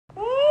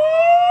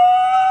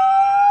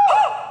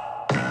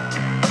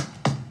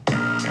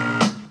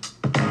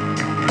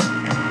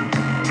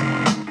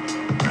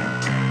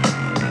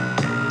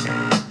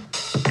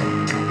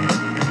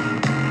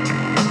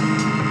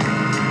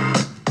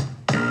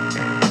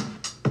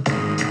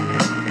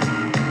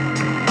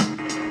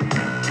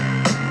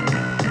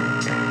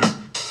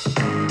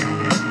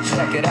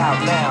it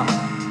out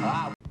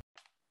now.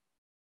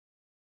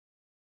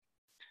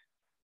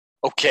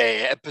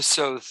 Okay,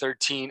 episode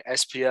 13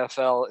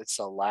 SPFL. It's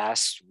the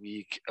last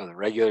week of the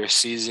regular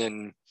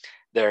season.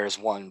 There's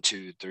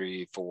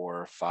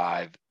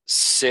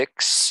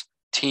 6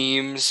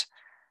 teams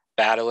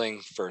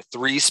battling for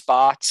 3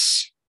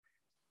 spots.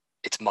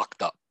 It's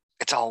mucked up.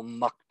 It's all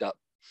mucked up.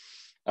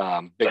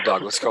 Big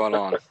Dog, what's going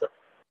on?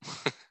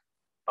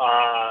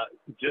 I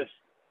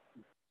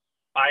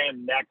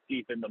am neck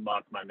deep in the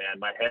muck, my man.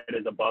 My head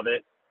is above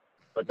it,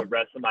 but the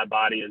rest of my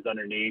body is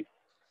underneath.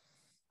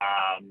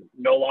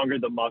 No longer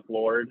the muck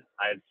lord.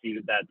 I have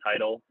ceded that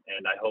title,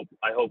 and I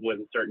hope with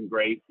a certain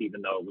grace,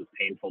 even though it was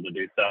painful to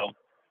do so.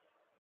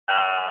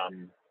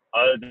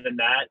 Other than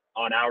that,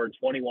 on hour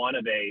 21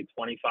 of a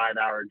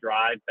 25-hour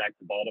drive back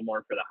to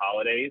Baltimore for the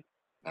holidays,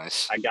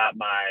 Nice. I got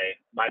my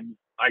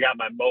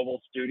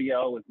mobile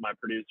studio with my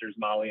producers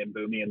Molly and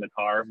Boomy in the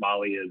car.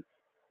 Molly is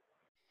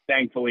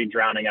thankfully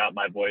drowning out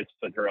my voice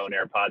with her own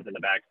AirPods in the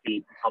back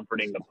seat,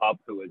 comforting the pup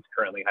who is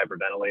currently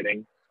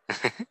hyperventilating.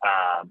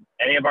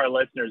 Any of our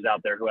listeners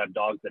out there who have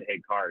dogs that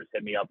hate cars,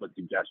 hit me up with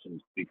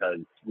suggestions because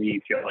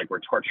we feel like we're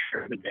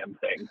torturing the damn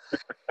thing.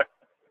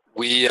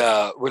 We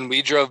when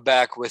we drove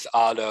back with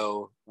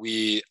Otto,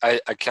 you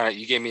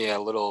gave me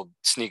a little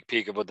sneak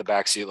peek of what the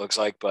back seat looks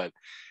like, but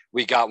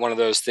we got one of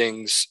those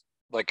things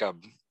like a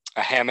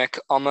hammock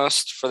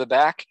almost for the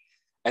back,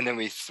 and then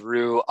we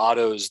threw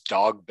Otto's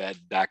dog bed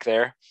back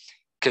there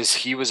because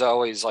he was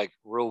always like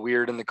real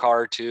weird in the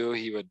car too.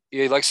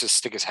 He likes to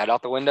stick his head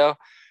out the window,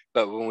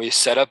 but when we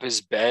set up his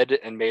bed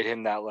and made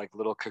him that like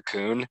little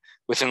cocoon,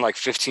 within like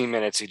 15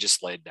 minutes he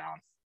just laid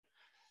down.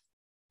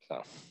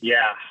 So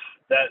yeah.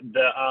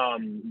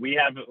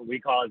 We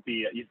call it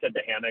you said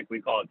the hammock,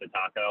 we call it the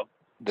taco.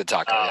 The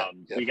taco.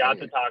 Yeah. We got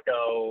the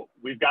taco.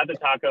 We've got the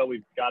taco.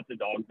 We've got the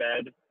dog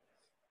bed.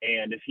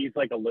 And if he's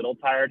like a little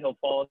tired, he'll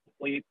fall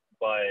asleep.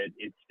 But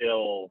it's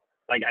still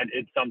like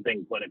it's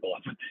something clinical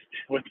up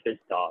with this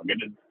dog.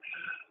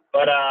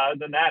 But other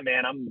than that,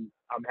 man, I'm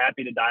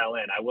happy to dial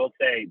in. I will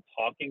say,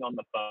 talking on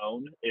the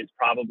phone is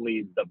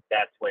probably the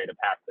best way to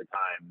pass the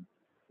time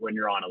when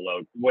you're on a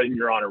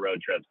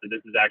road trip. So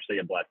this is actually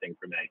a blessing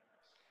for me.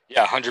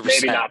 Yeah, 100%.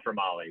 Maybe not for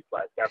Molly,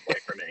 but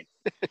definitely for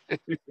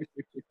me.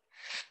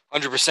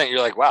 100%.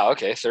 You're like, wow,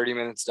 okay, 30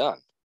 minutes done.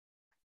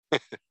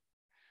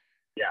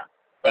 Yeah.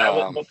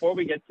 But before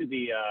we get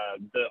to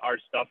our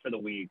stuff for the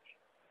week,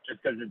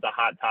 just because it's a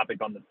hot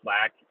topic on the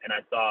Slack, and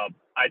I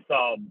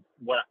saw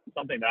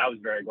something that I was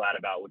very glad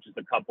about, which is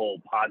a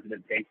couple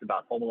positive takes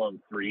about Home Alone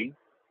 3,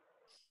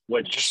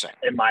 which,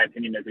 in my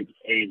opinion, has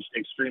aged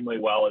extremely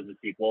well as a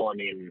sequel. I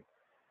mean,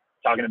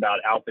 talking about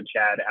Alpha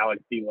Chad,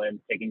 Alex D. Lynn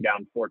taking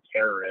down 4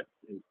 terrorists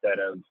instead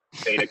of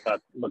Beta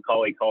Cup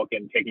Macaulay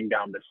Culkin taking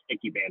down the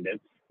Sticky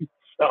Bandits.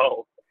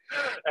 So,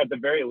 at the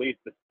very least,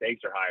 the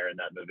stakes are higher in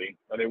that movie.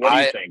 I mean, what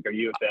do you think? Are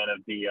you a fan of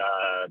the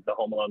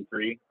Home Alone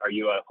 3? Are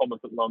you a Home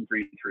Alone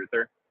 3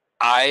 truther?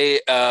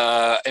 I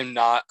am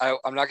not.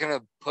 I'm not going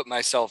to put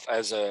myself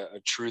as a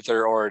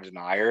truther or a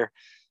denier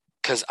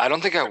because I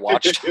don't think I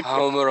watched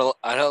Home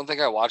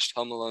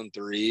Alone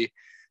 3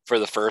 for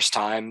the first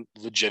time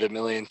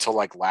legitimately until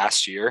like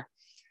last year.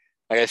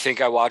 Like I think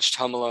I watched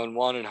Home Alone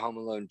 1 and Home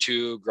Alone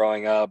 2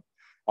 growing up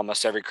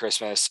almost every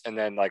Christmas, and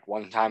then like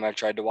one time I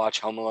tried to watch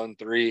Home Alone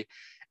 3,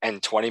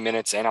 and 20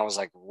 minutes in I was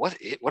like, what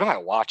am I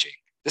watching?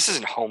 This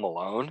isn't Home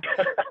Alone.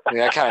 I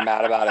got kind of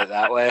mad about it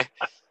that way.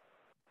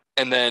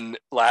 And then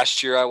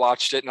last year I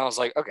watched it and I was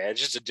like, okay, it's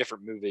just a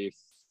different movie.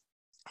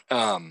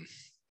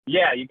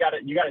 Yeah, you got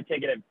to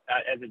take it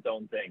as its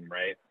own thing,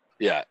 right?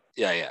 Yeah.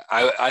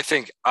 I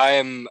think I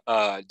am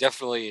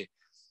definitely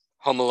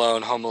Home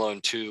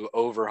Alone 2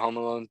 over Home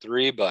Alone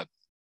 3, but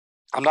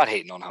I'm not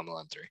hating on Home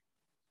Alone 3.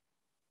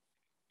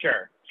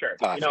 Sure.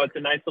 It's a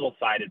nice little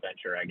side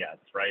adventure, I guess,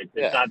 right?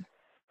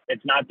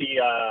 It's not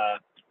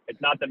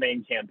the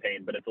main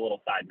campaign, but it's a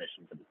little side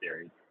mission for the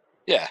series.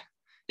 Yeah.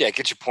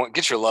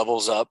 Get your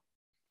levels up.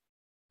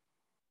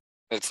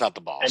 It's not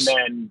the boss. And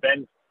then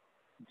Ben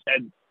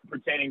said,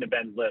 pertaining to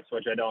Ben's list,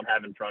 which I don't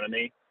have in front of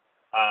me,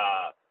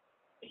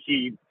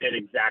 he did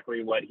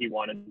exactly what he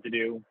wanted to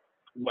do.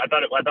 I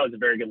thought it was a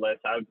very good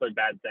list. I would put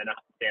Bad Santa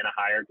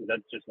higher because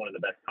that's just one of the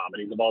best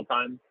comedies of all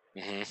time.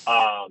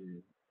 Mm-hmm.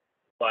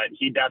 But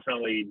he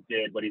definitely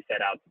did what he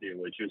set out to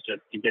do, which was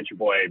just to get your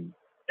boy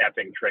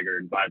effing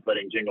triggered by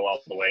putting Jingle All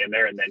the Way in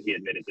there, and then he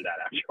admitted to that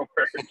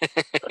afterwards.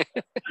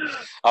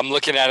 I'm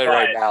looking at it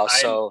right now.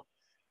 So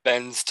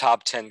Ben's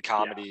top 10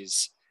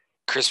 comedies: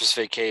 Christmas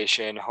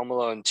Vacation, Home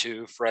Alone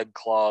 2, Fred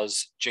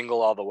Claus,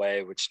 Jingle All the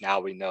Way, which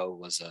now we know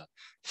was a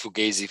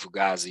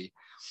Fugazi,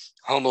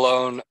 Home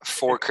Alone,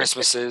 4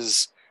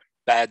 Christmases,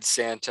 Bad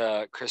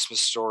Santa, Christmas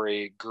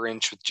Story,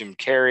 Grinch with Jim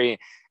Carrey,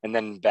 and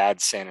then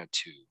Bad Santa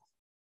 2.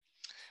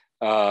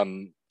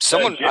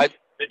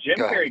 The Jim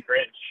Carrey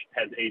Grinch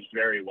has aged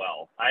very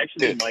well. I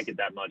actually didn't like it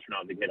that much when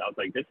I was a kid. I was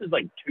like, this is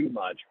like too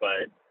much,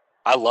 but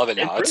I love it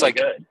now. It's really like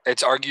good.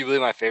 It's arguably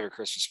my favorite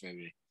Christmas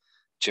movie,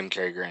 Jim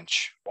Carrey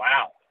Grinch.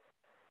 Wow.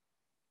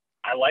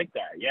 I like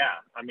that. Yeah.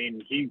 I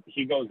mean,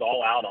 he goes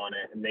all out on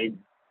it, and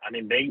I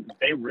mean,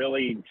 they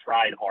really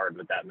tried hard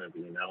with that movie,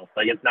 you know?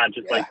 Like, it's not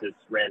just like this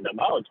random,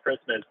 oh, it's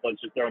Christmas, let's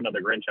just throw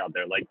another Grinch out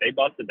there. Like, they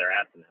busted their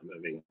ass in that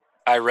movie.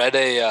 I read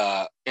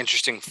a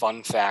interesting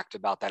fun fact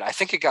about that. I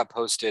think it got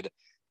posted.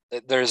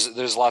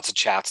 There's lots of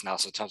chats now,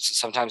 so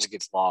sometimes it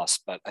gets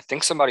lost. But I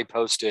think somebody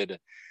posted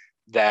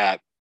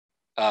that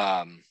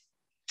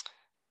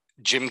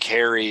Jim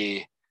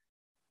Carrey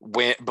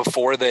went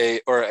before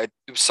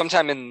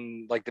sometime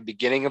in like the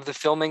beginning of the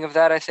filming of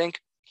that. I think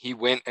he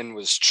went and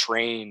was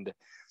trained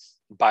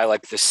by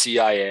like the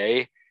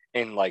CIA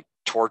in like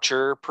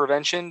torture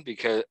prevention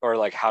or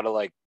like how to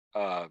like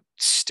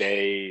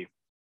stay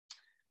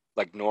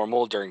like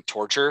normal during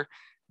torture,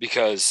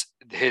 because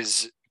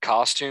his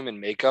costume and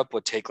makeup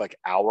would take like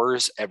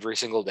hours every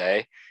single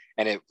day,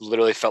 and it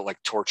literally felt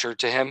like torture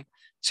to him.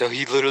 So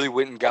he literally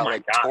went and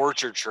got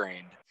torture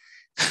trained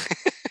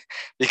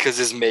because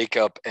his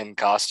makeup and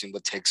costume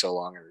would take so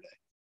long every day.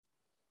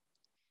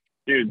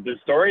 Dude, the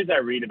stories I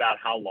read about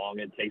how long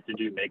it takes to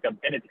do makeup,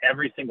 and it's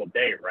every single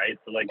day, right?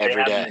 So like they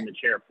have him in the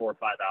chair 4 or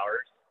 5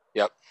 hours.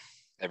 Yep,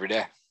 every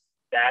day.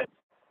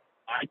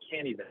 I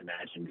can't even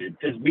imagine, dude,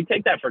 because we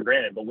take that for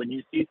granted. But when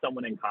you see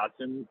someone in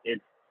costume,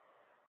 it's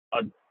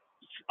a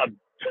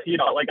you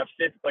know, like a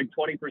fifth, like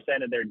 20%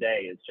 of their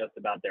day is just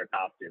about their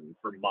costume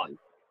for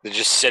months. They're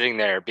just sitting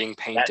there being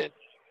painted.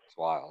 It's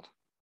wild.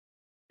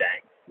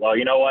 Dang. Well,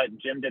 you know what?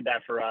 Jim did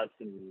that for us,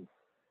 and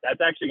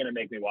that's actually going to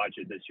make me watch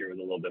it this year with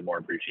a little bit more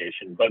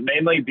appreciation. But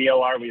mainly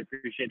BLR, we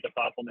appreciate the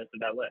thoughtfulness of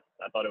that list.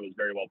 I thought it was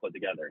very well put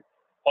together.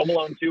 Home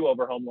Alone 2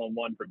 over Home Alone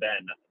 1 for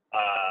Ben.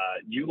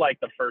 You like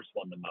the first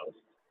one the most.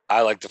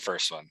 I like the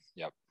first one.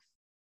 Yep.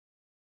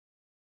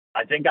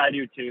 I think I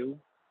do too.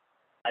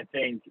 I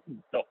think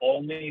the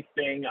only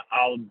thing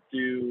I'll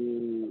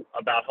do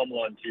about Home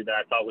Alone 2 that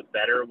I thought was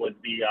better was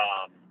the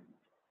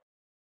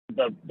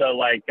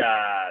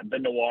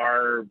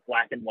noir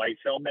black and white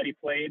film that he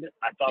played.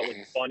 I thought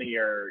was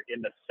funnier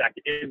in the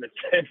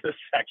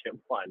second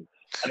one.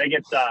 I think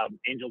it's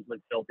Angels with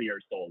Filthier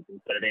Souls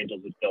instead of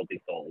Angels with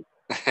Filthy Souls.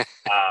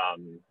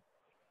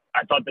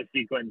 I thought the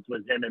sequence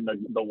with him and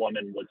the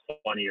woman was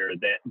funnier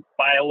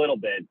by a little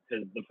bit,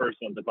 because the first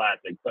one's a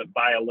classic, but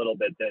by a little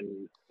bit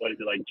than, what is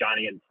it, like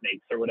Johnny and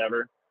Snakes or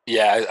whatever?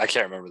 Yeah, I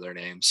can't remember their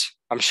names.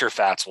 I'm sure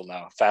Fats will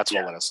know. Fats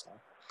will let us know.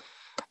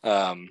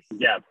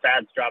 Yeah,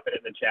 Fats, drop it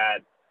in the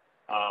chat.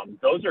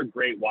 Those are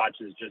great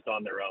watches just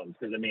on their own,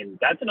 because, I mean,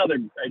 that's another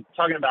 –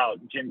 talking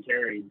about Jim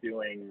Carrey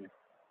doing,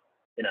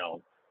 you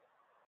know,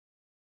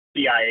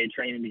 CIA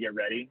training to get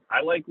ready.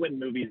 I like when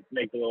movies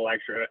make a little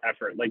extra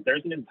effort. Like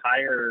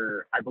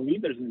I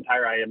believe there's an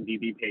entire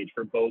IMDb page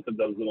for both of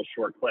those little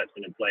short clips,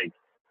 and it's like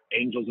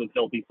Angels with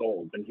Filthy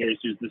Souls, and here's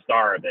who's the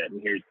star of it,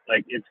 and here's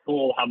like, it's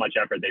cool how much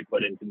effort they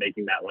put into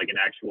making that like an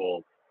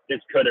actual, this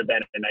could have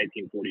been a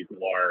 1940s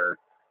noir,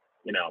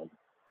 you know,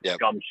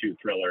 gumshoe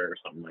thriller or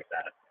something like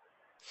that.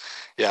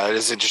 Yeah, it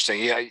is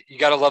interesting. Yeah, you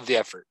got to love the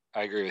effort.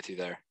 I agree with you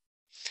there.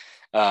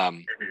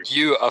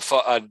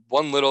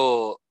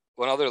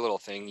 One other little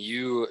thing,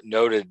 you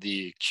noted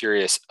the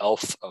Curious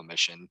Elf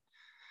omission.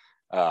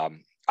 I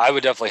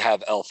would definitely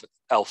have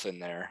Elf in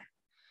there.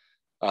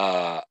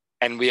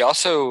 And we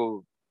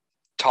also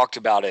talked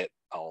about it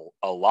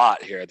a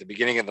lot here at the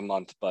beginning of the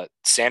month, but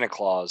Santa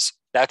Claus,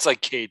 that's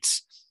like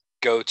Kate's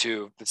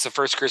go-to. It's the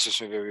first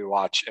Christmas movie we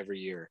watch every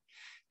year,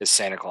 is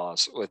Santa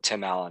Claus with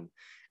Tim Allen.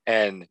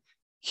 And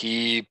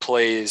he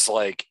plays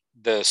like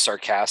the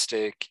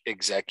sarcastic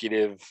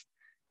executive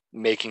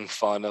making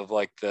fun of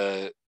like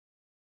the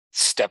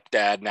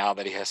stepdad now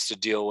that he has to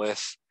deal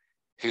with,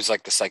 who's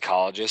like the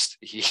psychologist.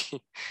 He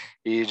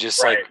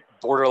just like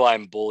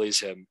borderline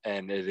bullies him,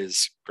 and it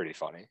is pretty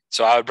funny.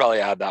 So I would probably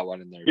add that one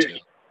in there too.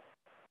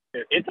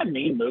 It's a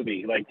mean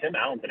movie. Like, Tim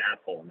Allen's an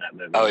asshole in that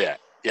movie. Oh yeah,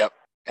 yep,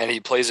 and he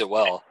plays it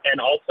well. And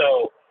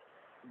also,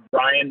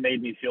 Brian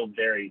made me feel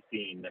very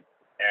seen,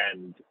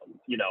 and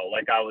you know,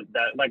 like our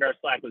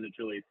Slack was a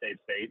truly safe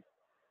space.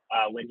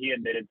 When he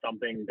admitted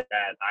something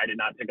that I did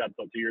not pick up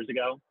till 2 years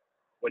ago,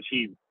 which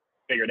he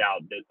figured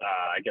out that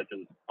I guess it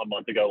was a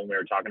month ago when we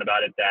were talking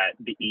about it, that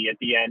the E at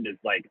the end is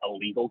like a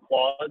legal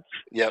clause.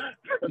 Yep.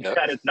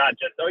 That it's not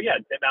just, oh yeah,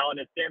 Tim Allen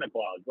is Santa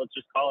Claus, let's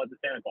just call it the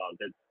Santa Claus.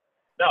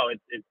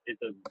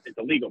 It's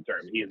a legal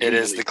term. It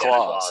is the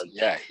clause.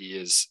 Yeah, he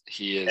is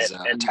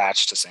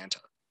attached to Santa.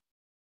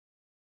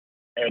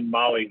 And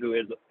Molly, who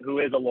is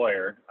a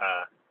lawyer,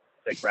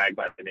 sick brag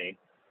by me,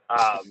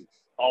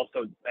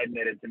 also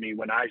admitted to me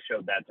when I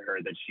showed that to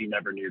her that she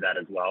never knew that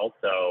as well.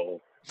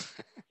 So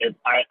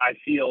I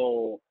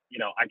feel, you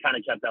know, I kind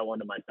of kept that one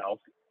to myself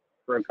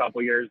for a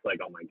couple years. Like,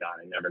 oh my God,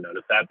 I never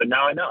noticed that. But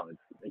now I know.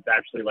 It's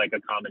actually like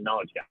a common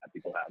knowledge gap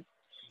people have.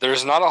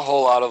 There's not a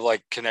whole lot of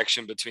like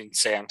connection between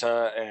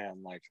Santa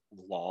and like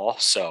law.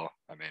 So,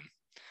 I mean,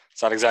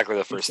 it's not exactly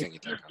the first thing you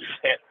think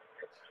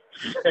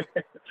of.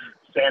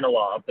 Santa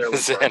law up there.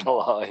 Santa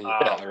law.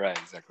 Yeah, right.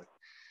 Exactly.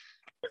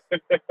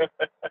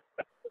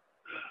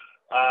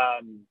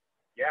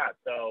 Yeah.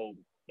 So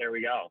there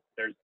we go.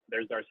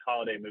 There's our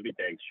holiday movie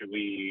takes. Should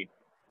we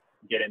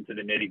get into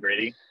the nitty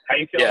gritty? How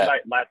you feeling about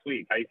last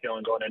week? How you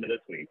feeling going into this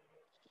week?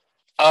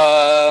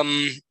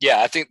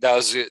 Yeah, I think that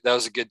was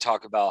a good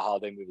talk about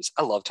holiday movies.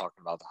 I love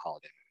talking about the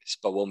holiday movies,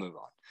 but we'll move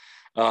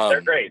on.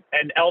 They're great.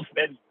 And Elf,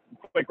 and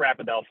quick wrap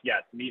with Elf.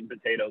 Yes, Meat and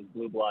Potatoes,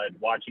 Blue Blood.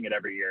 Watching it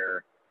every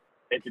year.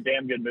 It's a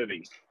damn good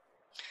movie.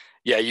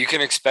 Yeah, you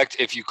can expect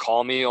if you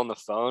call me on the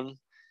phone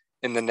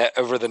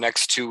over the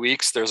next 2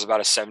 weeks, there's about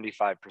a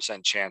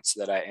 75% chance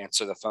that I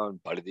answer the phone.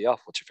 Buddy the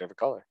Elf, what's your favorite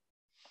color?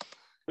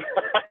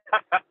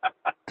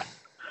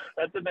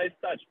 That's a nice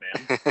touch,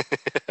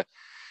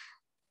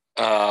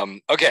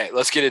 man. Okay,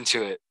 let's get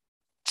into it.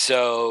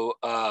 So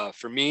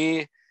for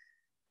me,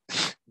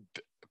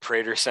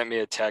 Prater sent me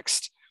a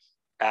text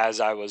as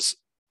I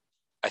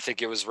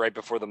think it was right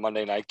before the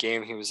Monday night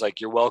game. He was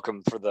like, "You're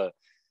welcome for the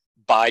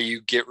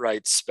Bayou Get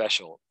Right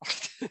special."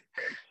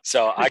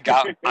 So I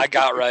got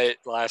right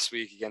last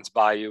week against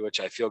Bayou, which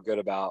I feel good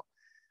about.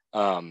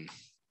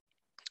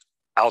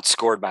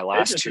 Outscored my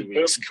last 2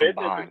 weeks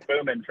combined. Business is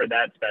booming for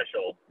that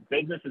special.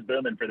 Business is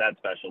booming for that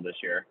special this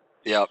year.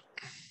 Yep.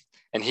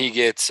 And he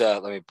gets,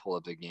 let me pull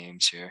up the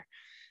games here.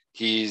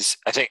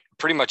 I think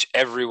pretty much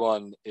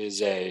everyone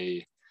is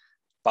a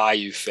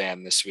Bayou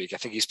fan this week. I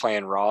think he's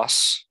playing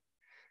Ross.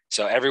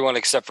 So everyone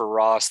except for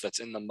Ross that's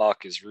in the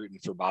muck is rooting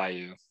for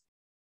Bayou.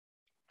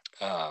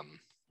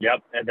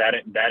 Yep, and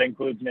that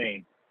includes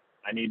me.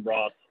 I need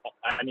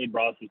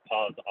Ross's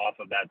paws off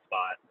of that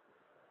spot,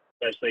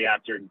 especially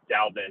after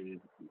Dalvin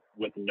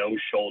with no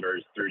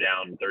shoulders threw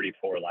down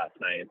 34 last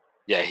night.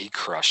 Yeah, he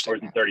crushed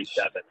it. Or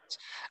 37.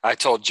 I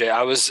told Jay,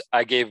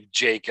 I gave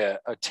Jake a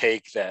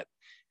take that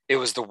it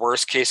was the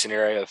worst case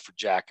scenario for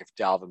Jack if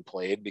Dalvin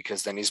played,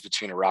 because then he's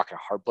between a rock and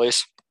a hard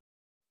place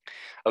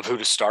of who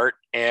to start,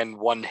 and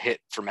one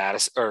hit for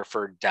Madison or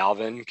for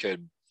Dalvin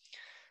could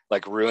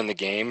like ruin the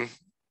game,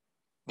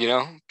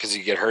 because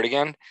you get hurt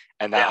again.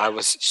 And that I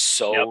was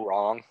so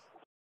wrong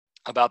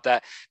about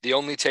that. The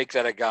only take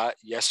that I got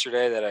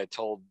yesterday that I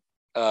told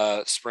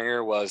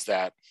Springer was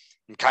that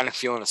I'm kind of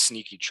feeling a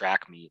sneaky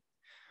track meet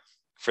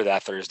for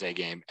that Thursday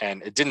game.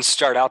 And it didn't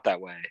start out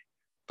that way,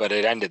 but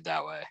it ended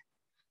that way.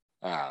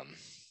 I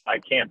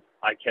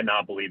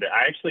cannot believe it.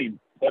 I actually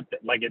put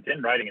it's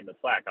in writing in the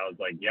Slack. I was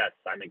like, yes,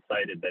 I'm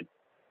excited that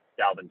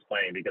Dalvin's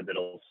playing because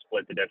it'll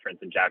split the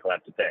difference and Jack will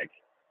have to pick.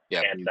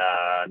 Yep. And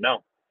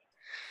nope,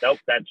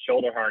 that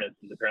shoulder harness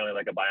is apparently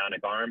like a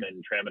bionic arm,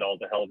 and Tramadol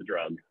is a hell of a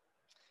drug.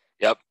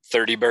 Yep,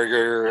 30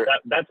 burger.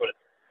 That's what it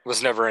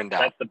was never in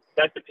doubt.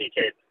 That's the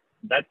PK.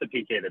 That's the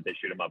PK that they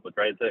shoot him up with,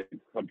 right? It's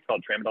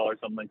called Tramadol or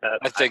something like that.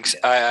 I think so.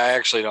 I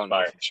actually don't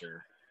know for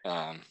sure.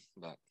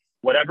 But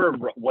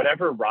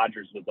whatever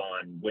Rodgers was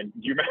on, do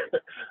you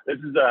remember? This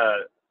is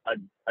a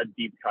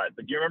deep cut,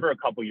 but do you remember a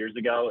couple years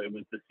ago? It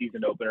was the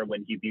season opener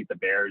when he beat the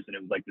Bears, and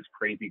it was like this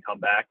crazy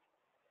comeback.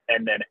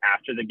 And then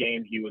after the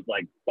game, he was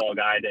like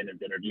ball-eyed in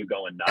his interview,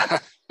 going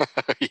nuts.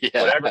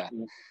 Yeah.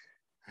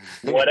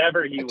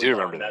 Whatever he was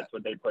on, that's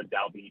what they put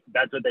Dalvin.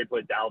 That's what they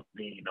put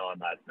Dalvin on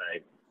last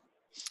night.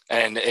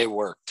 And it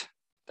worked.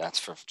 That's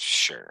for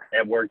sure.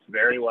 It worked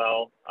very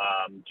well.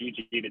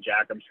 GG to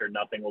Jack. I'm sure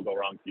nothing will go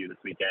wrong for you this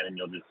weekend, and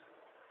you'll just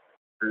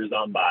cruise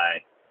on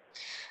by.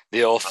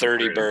 The old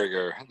 30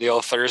 burger. The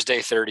old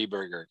Thursday 30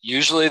 burger.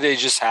 Usually they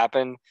just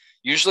happen.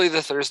 Usually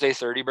the Thursday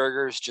 30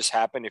 burgers just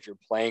happen if you're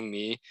playing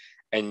me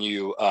and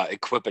you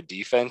equip a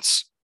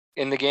defense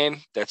in the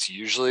game. That's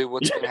usually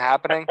what's been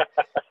happening.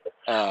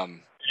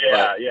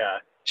 Yeah.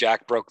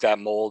 Jack broke that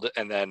mold,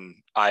 and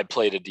then I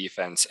played a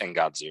defense and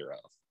got 0.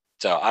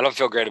 So I don't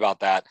feel great about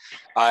that.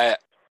 I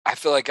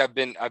feel like I've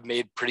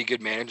made pretty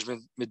good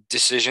management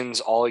decisions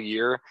all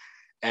year,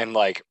 and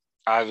I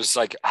was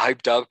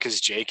hyped up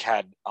because Jake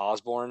had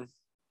Osborne, and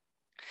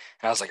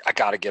I was like, I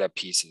got to get a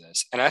piece of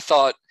this. And I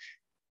thought,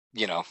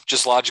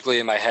 just logically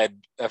in my head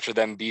after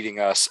them beating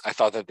us, I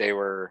thought that they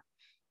were.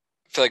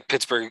 I feel like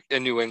Pittsburgh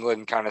and New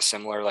England kind of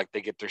similar, like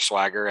they get their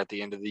swagger at the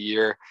end of the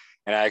year.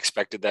 And I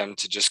expected them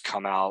to just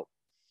come out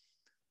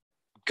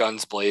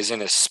guns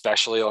blazing,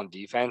 especially on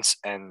defense.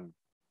 And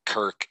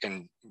Kirk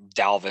and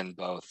Dalvin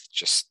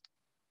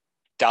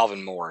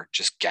Dalvin Moore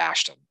just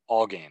gashed them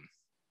all game.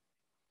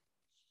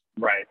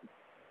 Right.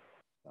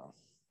 So.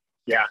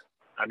 Yeah.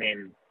 I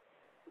mean,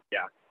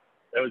 yeah,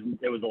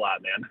 it was a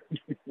lot, man.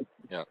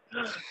 Yeah.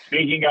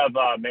 Speaking of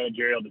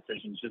managerial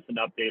decisions, just an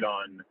update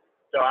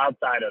so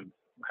outside of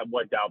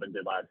what Dalvin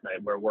did last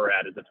night, where we're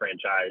at as a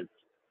franchise,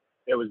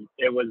 it was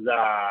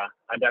I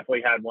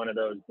definitely had one of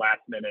those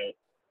last minute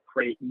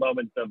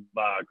moments of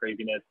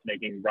craziness,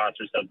 making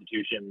roster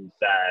substitutions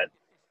that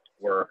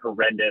were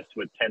horrendous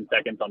with 10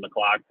 seconds on the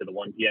clock to the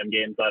 1 p.m.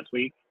 games last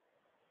week.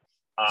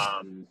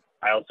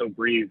 I also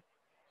breathed,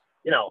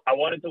 I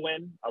wanted to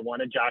win. I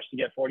wanted Josh to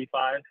get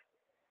 45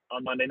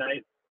 on Monday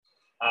night.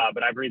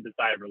 But I breathed a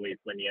sigh of relief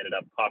when he ended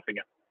up coughing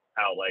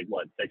out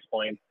 6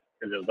 points,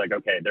 because it was like,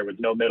 okay, there was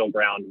no middle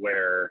ground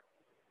where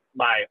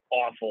my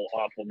awful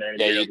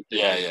managerial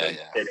decisions was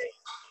sitting.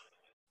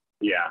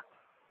 Yeah.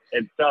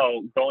 And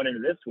so going into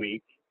this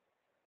week,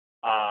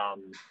 I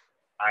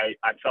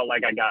felt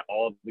like I got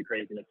all of the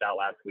craziness out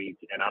last week,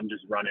 and I'm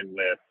just running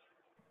with.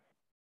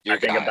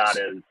 It's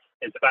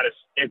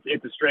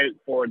a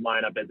straightforward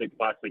lineup as it could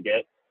possibly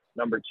get.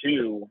 Number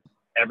 2,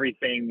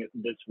 everything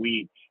this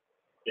week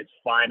is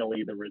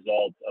finally the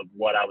result of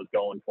what I was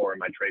going for in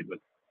my trade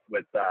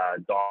with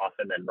Doff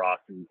and then Ross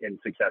in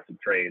successive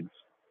trades.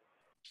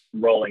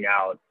 Rolling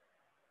out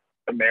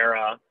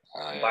Kamara,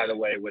 by the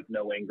way, with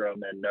no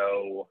Ingram and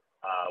no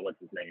what's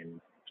his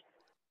name?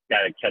 Guy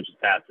that catches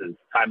passes,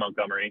 Ty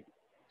Montgomery.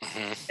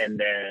 And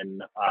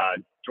then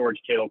George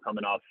Kittle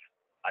coming off,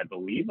 I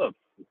believe,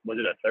 was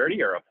it a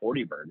 30 or a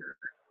 40 burger?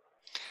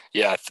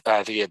 Yeah,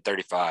 I think he had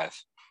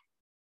 35.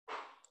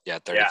 Yeah,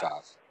 35. Yeah.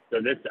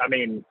 So this, I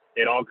mean,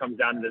 it all comes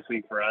down to this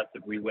week for us.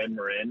 If we win,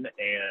 we're in.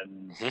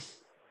 And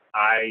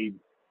I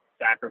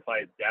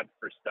sacrifice depth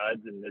for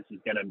studs, and this is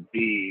going to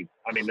be,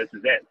 I mean, this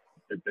is it.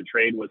 The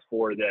trade was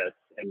for this,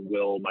 and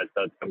will my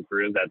studs come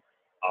through? That's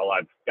all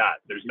I've got.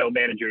 There's no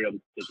managerial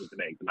decisions to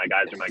make. My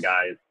guys are my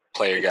guys.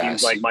 Player guys.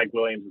 Seems like Mike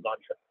Williams is on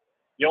track.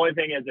 The only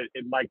thing is that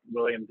if Mike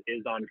Williams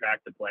is on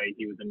track to play,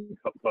 he was in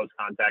close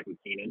contact with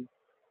Keenan.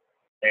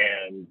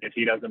 And if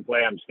he doesn't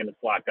play, I'm just going to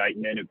slot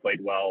Guyton in, who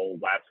played well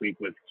last week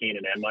with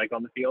Keenan and Mike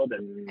on the field,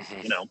 and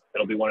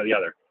it'll be one or the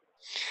other.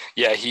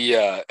 Yeah,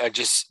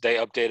 they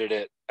updated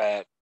it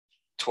at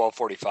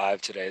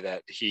 12:45 today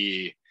that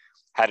he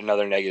had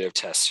another negative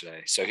test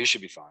today, so he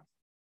should be fine.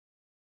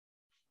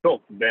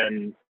 Cool.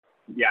 Then,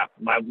 yeah,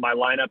 my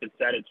lineup is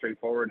set. It's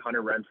straightforward.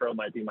 Hunter Renfrow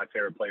might be my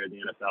favorite player in the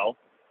NFL,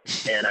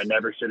 and I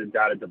never should have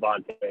doubted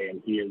Devontae,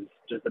 and he is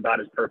just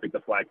about as perfect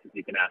a flex as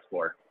you can ask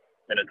for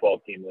in a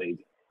 12-team league.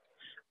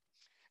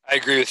 I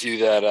agree with you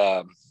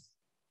that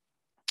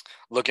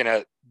looking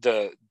at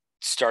the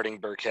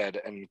starting Burkhead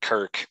and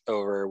Kirk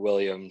over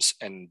Williams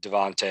and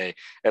Devontae,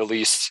 at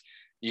least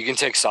you can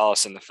take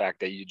solace in the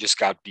fact that you just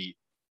got beat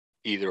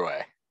either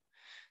way.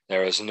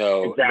 There was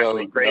no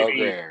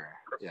gray.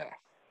 Yeah.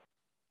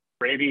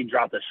 Gravy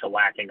dropped a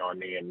shellacking on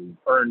me and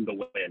earned the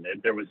win.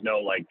 There was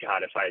no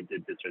God, if I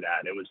did this or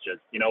that. It was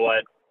just, you know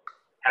what?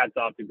 Hats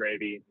off to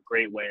Gravy.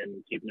 Great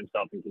win, keeping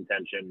himself in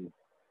contention,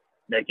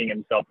 making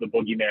himself the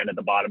boogeyman at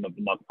the bottom of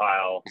the muck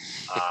pile,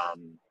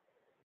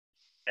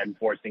 and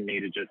forcing me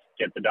to just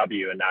get the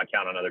W and not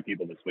count on other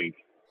people this week.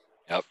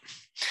 Yep.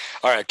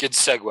 All right, good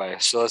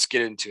segue. So let's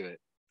get into it.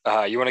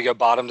 You want to go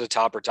bottom to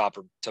top or top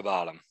to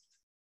bottom?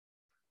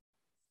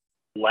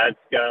 Let's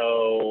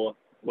go.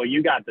 Well,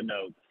 you got the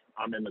notes.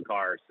 I'm in the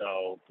car,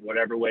 so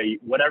whatever way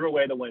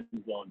the wind's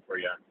blowing for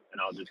you,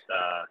 and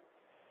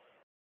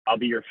I'll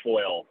be your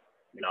foil.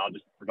 I'll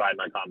just provide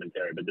my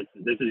commentary. But this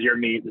is your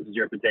meat. This is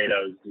your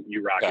potatoes.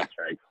 You rock it,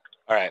 Strike.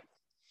 All right,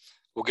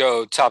 we'll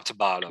go top to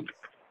bottom.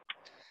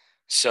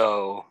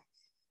 So,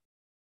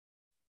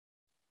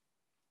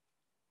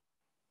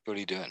 what are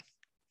you doing?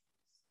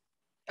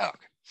 Oh,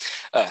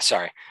 okay.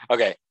 Sorry.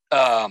 Okay.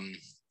 All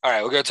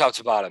right, we'll go top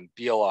to bottom.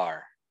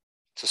 BLR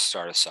to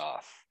start us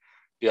off.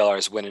 BLR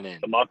is winning in.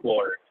 The Muck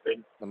Lord.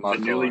 The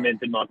newly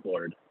minted Muck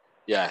Lord.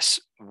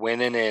 Yes,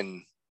 winning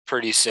in.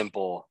 Pretty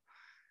simple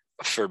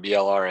for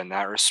BLR in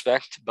that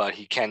respect, but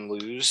he can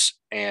lose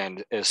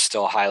and is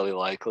still highly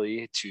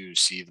likely to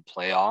see the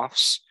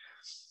playoffs.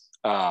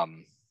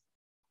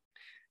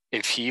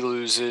 If he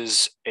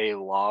loses a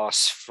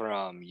loss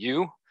from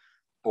you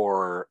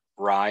or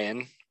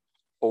Ryan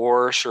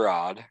or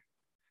Sherrod,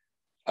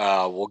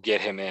 we'll get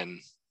him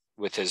in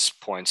with his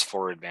points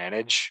for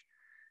advantage.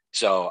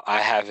 So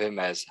I have him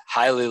as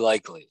highly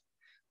likely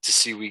to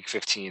see Week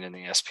 15 in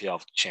the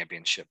SPL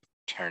Championship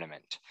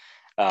tournament.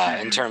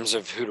 In terms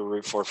of who to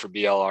root for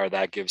BLR,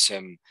 that gives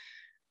him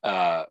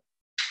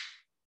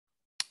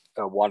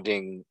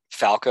wanting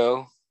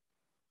Falco,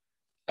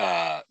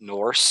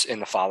 Norse in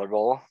the Father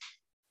Bowl,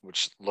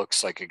 which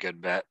looks like a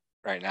good bet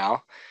right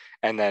now.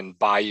 And then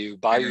Bayou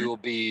will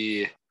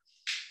be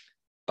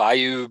 –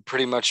 Bayou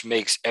pretty much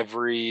makes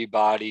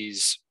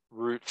everybody's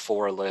root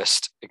for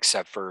list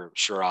except for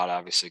Sherrod,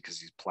 obviously, because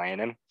he's playing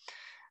him.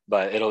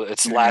 But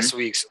it's last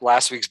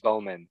week's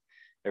Bowman.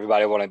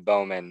 Everybody wanted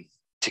Bowman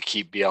to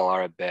keep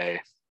BLR at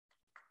bay.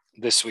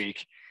 This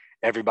week,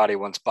 everybody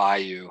wants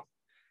Bayou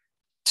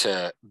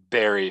to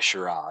bury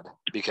Sherrod,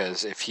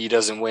 because if he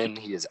doesn't win,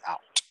 he is out.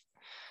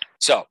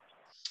 So,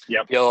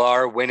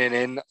 BLR winning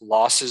in.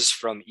 Losses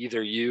from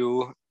either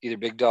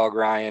Big Dog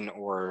Ryan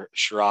or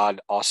Sherrod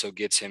also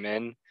gets him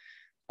in.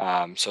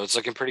 So it's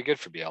looking pretty good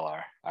for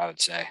BLR, I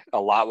would say. A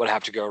lot would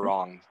have to go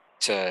wrong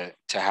to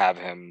have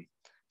him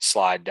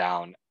slide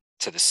down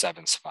to the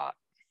 7th spot.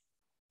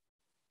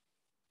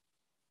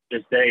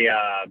 This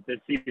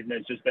season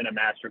has just been a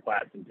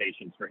masterclass in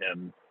patience for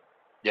him.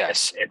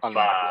 Yes.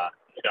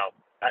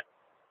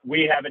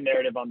 We have a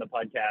narrative on the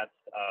podcast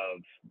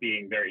of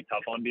being very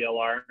tough on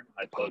BLR.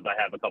 I suppose I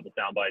have a couple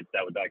sound bites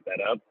that would back that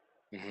up.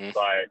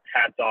 But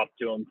hats off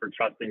to him for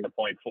trusting the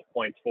points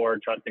for,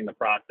 trusting the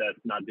process,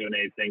 not doing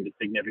anything to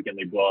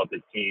significantly blow up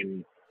his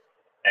team.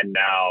 And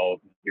now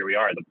here we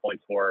are, the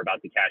points for are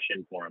about to cash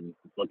in for him.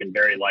 It's looking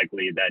very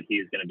likely that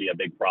he's going to be a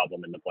big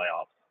problem in the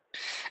playoffs.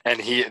 And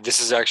this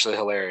is actually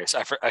hilarious.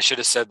 I should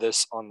have said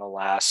this on the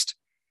last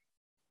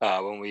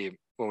when we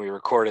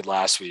recorded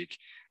last week,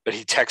 but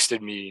he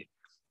texted me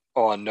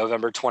on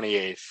November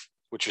 28th,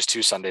 which was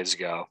 2 Sundays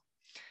ago.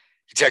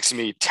 He texted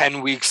me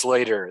 10 weeks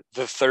later,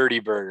 the 30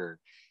 burger,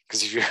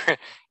 Because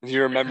if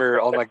you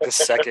remember on like the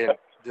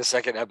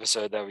second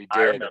episode that we I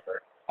did,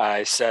 remember.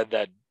 I said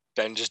that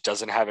Ben just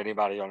doesn't have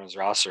anybody on his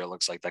roster. It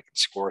looks like that can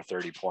score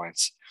 30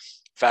 points.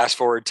 Fast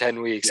forward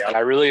 10 weeks, Yep. and I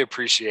really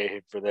appreciate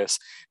him for this.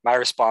 My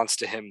response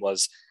to him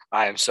was,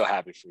 I am so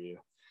happy for you.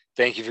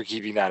 Thank you for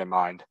keeping that in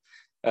mind.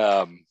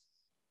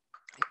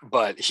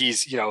 But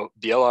he's,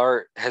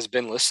 BLR has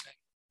been listening.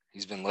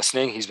 He's been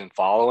listening. He's been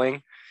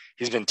following.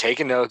 He's been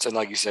taking notes. And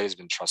like you said, he's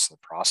been trusting the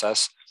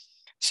process.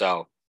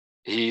 So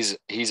he's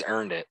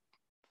earned it,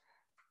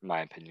 in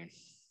my opinion.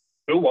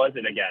 Who was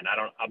it again?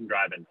 I'm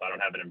driving, so I don't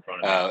have it in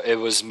front of me. It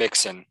was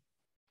Mixon.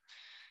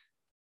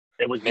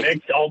 It was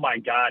Mix. Oh my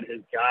God,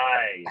 his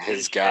guy.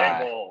 His guy.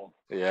 Shingle.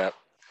 Yep.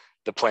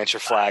 The plant your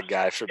flag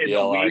guy for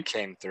BLR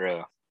came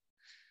through.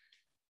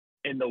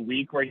 In the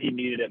week where he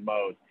needed it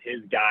most,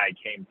 his guy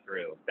came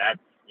through.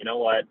 That's, you know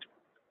what?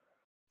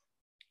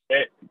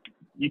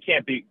 You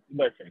can't be,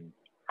 listen,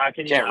 how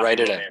can you Can't not write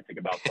be it in. romantic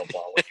about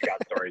football when you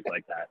got stories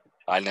like that?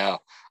 I know.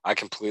 I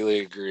completely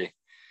agree.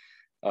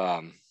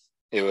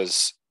 It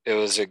was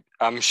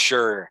I'm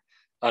sure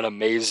an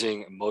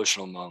amazing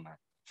emotional moment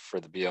for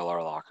the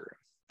BLR locker room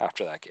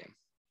after that game.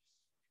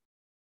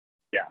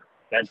 Yeah,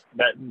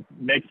 that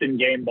Mixon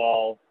game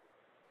ball,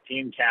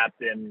 team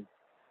captain,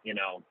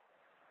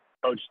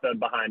 coach stood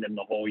behind him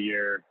the whole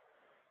year.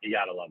 You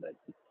gotta love it.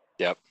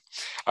 Yep.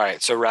 All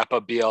right, so wrap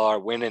up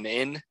BLR winning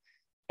in,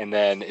 and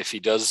then if he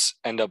does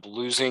end up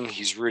losing,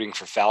 he's rooting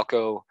for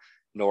Falco,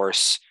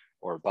 Norse,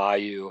 or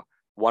Bayou.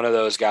 One of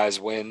those guys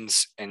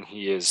wins, and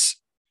he is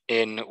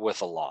in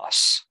with a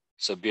loss.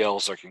 So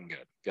BL's looking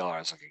good.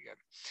 BLR is looking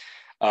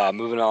good.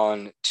 Moving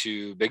on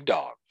to Big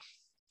Dog.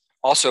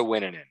 Also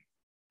winning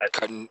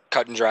in.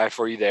 Cut and dry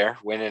for you there.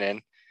 Winning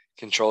in.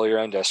 Control your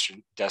own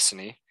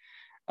destiny.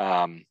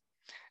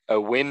 A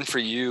win for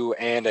you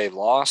and a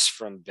loss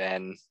from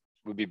Ben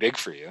would be big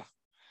for you.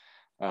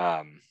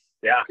 Yeah.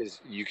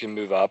 Because you can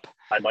move up.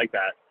 I'd like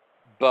that.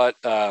 But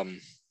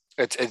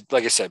it's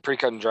like I said,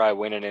 pretty cut and dry,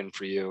 winning in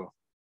for you.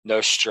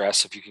 No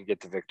stress if you can get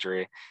the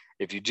victory.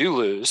 If you do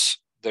lose,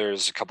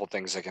 there's a couple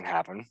things that can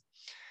happen.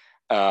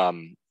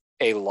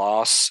 A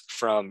loss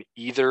from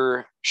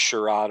either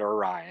Sherrod or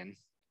Ryan,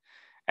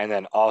 and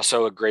then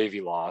also a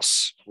gravy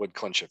loss would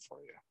clinch it for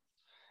you.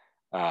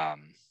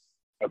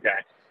 Okay.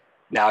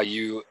 Now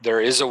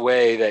there is a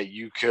way that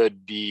you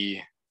could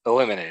be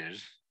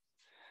eliminated.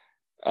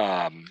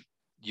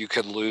 You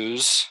could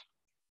lose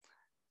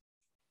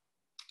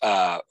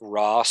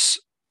Ross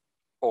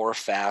or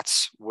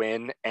Fats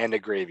win and a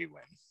gravy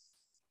win.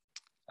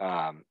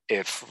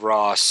 If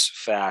Ross,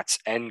 Fats,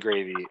 and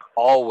gravy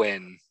all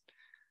win,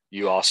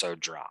 you also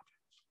drop.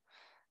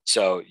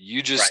 So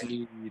you just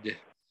need,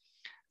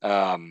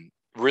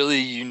 really,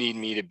 you need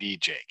me to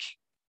beat Jake.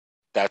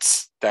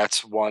 That's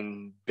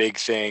one big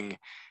thing.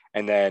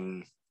 And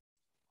then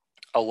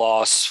a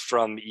loss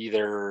from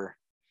either,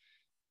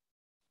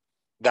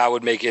 that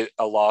would make it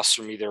a loss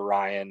from either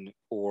Ryan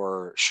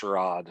or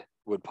Sherrod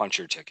would punch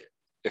your ticket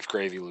if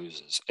gravy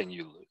loses and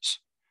you lose.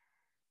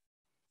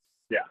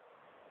 Yeah.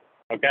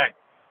 Okay.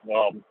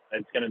 Well,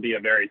 it's going to be a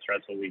very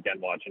stressful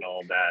weekend watching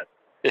all of that.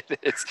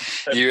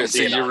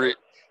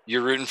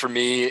 You're rooting for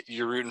me.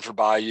 You're rooting for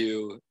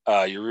Bayou.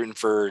 You're rooting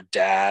for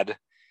Dad,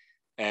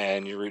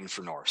 and you're rooting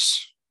for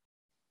Norse.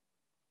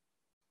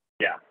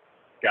 Yeah,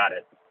 got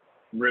it.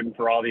 I'm rooting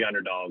for all the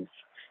underdogs.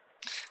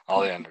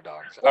 All the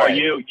underdogs. Well, right.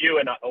 you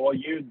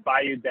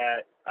Bayou,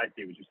 Dad. I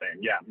see what you're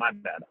saying. Yeah, my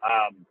bad.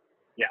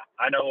 Yeah,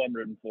 I know who I'm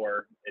rooting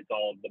for. It's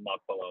all the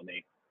muck below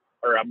me,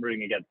 or I'm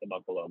rooting against the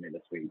muck below me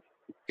this week.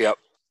 Yep.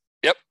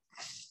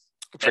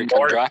 And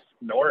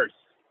Norse.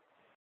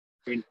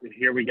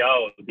 Here we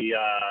go.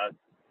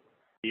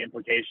 The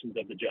implications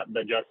of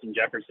the Justin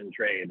Jefferson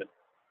trade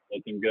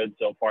looking good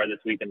so far this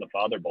week in the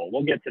Father Bowl.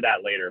 We'll get to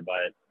that later,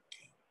 but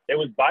it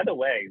was, by the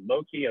way,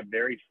 low-key a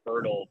very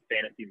fertile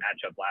fantasy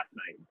matchup last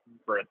night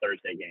for a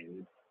Thursday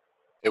game.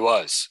 It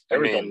was. There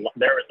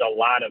was a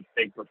lot of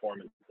big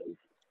performances.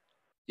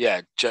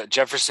 Yeah,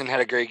 Jefferson had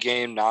a great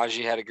game.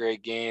 Najee had a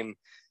great game.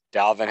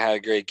 Dalvin had a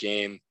great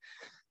game.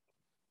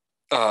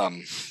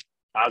 Osborne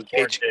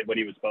did what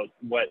he was supposed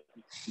to,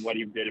 what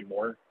he did and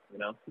more,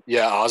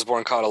 Yeah,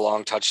 Osborne caught a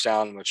long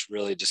touchdown, which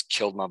really just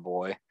killed my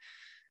boy.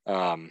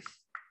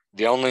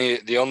 The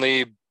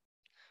only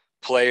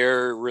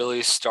player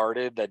really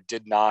started that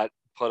did not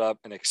put up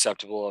an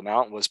acceptable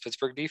amount was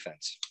Pittsburgh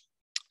defense.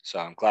 So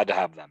I'm glad to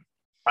have them.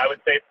 I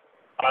would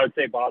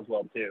say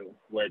Boswell too,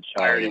 which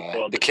I already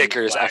spoiled. The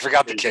kickers. I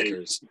forgot the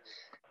kickers.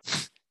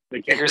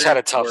 The kickers had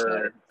a tough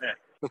night.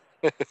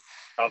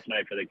 Tough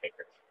night for the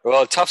kickers.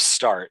 Well, a tough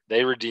start.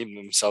 They redeemed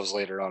themselves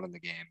later on in the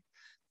game,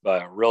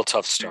 but a real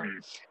tough start. Mm-hmm.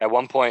 At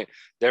one point,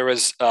 there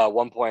was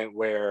one point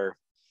where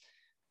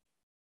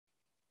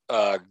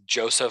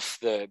Joseph,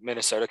 the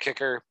Minnesota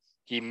kicker,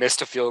 he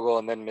missed a field goal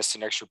and then missed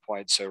an extra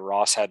point. So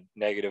Ross had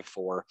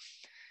 -4.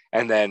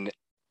 And then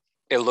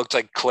it looked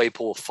like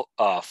Claypool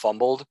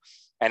fumbled.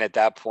 And at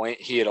that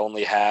point, he had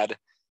only had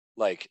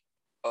like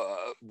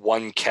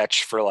one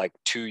catch for like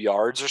 2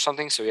 yards or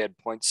something. So he had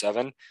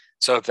 0.7.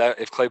 So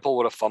if Claypool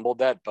would have fumbled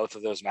that, both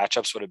of those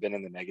matchups would have been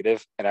in the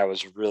negative. And I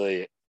was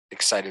really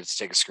excited to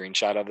take a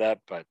screenshot of that,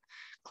 but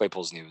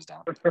Claypool's knee was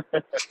down.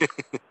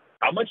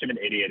 How much of an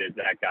idiot is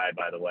that guy,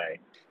 by the way?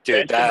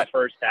 Dude, Benched in the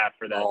first half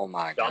for that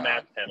dumbass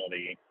God.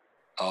 Penalty.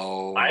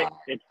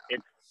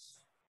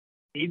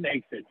 He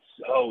makes it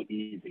so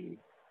easy.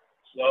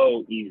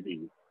 So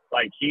easy.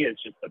 Like, he is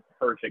just the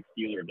perfect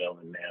Steeler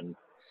villain, man.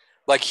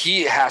 Like,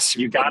 he has to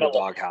be put in the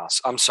doghouse.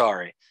 I'm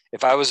sorry.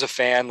 If I was a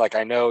fan, like,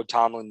 I know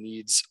Tomlin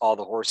needs all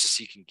the horses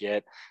he can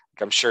get.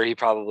 Like, I'm sure he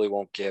probably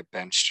won't get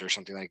benched or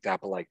something like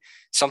that, but like,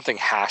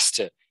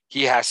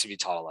 he has to be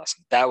taught a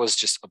lesson. That was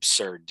just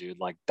absurd, dude.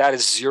 Like, that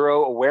is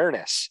zero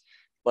awareness.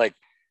 Like,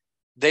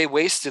 they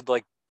would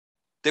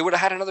have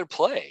had another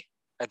play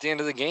at the end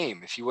of the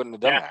game if he wouldn't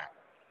have done that.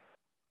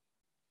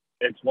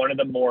 It's one of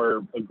the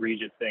more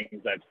egregious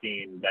things I've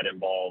seen that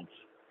involves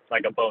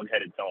like a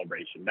boneheaded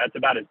celebration. That's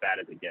about as bad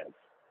as it gets.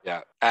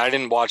 Yeah. I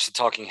didn't watch the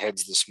Talking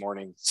Heads this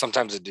morning.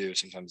 Sometimes I do,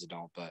 sometimes I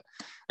don't, but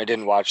I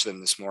didn't watch them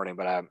this morning,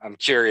 but I'm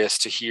curious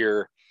to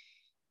hear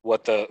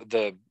what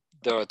the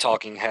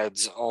Talking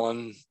Heads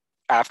on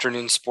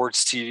afternoon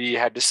sports TV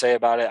had to say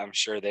about it. I'm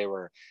sure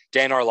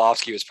Dan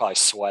Orlovsky was probably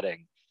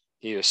sweating.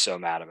 He was so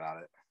mad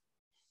about it.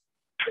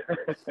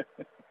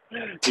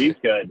 He's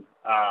good.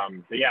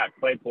 But yeah,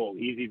 Claypool,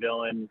 easy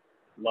villain.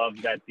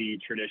 Love that the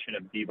tradition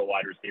of diva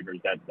wide receivers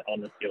that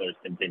on the Steelers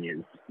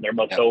continues. There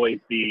must always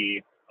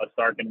be a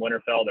Stark in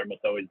Winterfell. There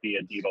must always be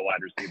a diva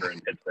wide receiver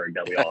in Pittsburgh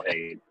that we all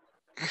hate.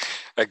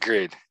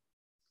 Agreed.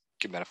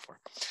 Good metaphor,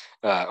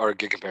 or a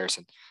good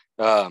comparison.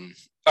 All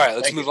right,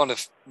 let's move on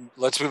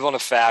to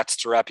Fats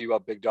to wrap you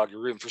up, Big Dog.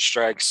 You're rooting for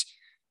Strikes.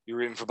 You're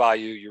rooting for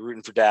Bayou. You're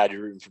rooting for Dad.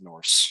 You're rooting for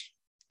Norse.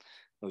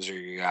 Those are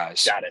your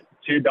guys. Got it.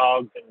 Two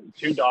dogs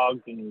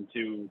and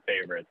two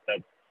favorites.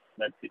 That's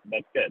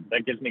good.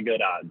 That gives me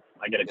good odds.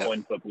 I get a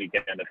coin flip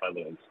weekend if I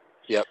lose.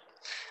 Yep.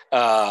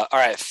 All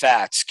right,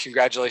 Fats.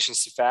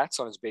 Congratulations to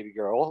Fats on his baby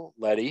girl,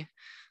 Letty.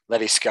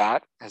 Letty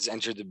Scott has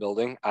entered the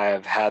building. I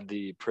have had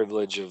the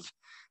privilege of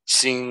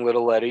seeing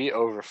little Letty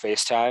over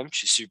FaceTime.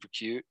 She's super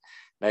cute.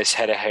 Nice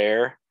head of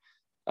hair.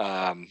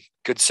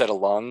 Good set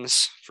of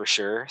lungs for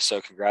sure. So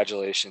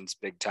congratulations,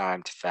 big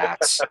time to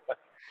Fats.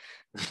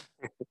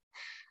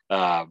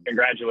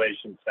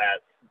 Congratulations,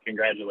 Fats.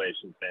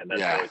 Congratulations, man.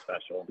 That's really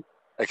special.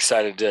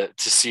 Excited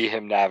to see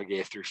him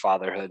navigate through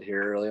fatherhood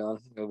here early on.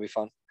 It'll be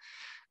fun.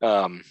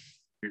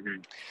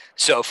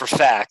 So for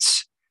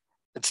Fats,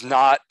 it's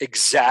not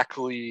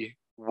exactly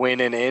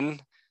winning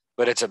in,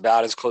 but it's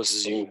about as close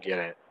as you can get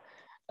it.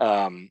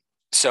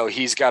 So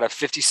he's got a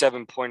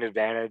 57-point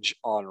advantage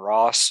on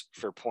Ross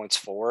for points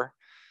 4,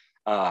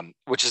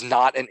 which is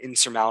not an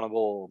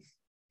insurmountable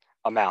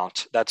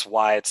amount. That's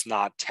why it's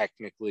not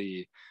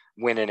technically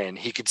winning in.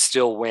 He could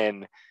still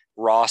win.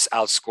 Ross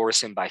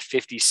outscores him by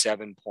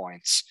 57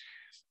 points,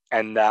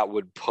 and that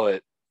would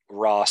put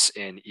Ross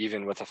in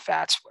even with a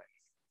Fats win.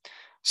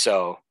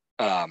 So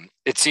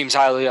it seems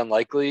highly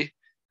unlikely.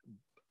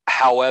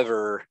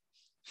 However,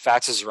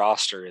 Fats'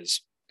 roster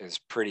is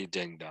pretty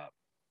dinged up.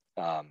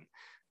 I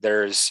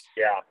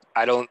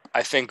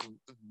think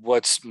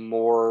what's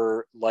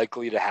more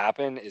likely to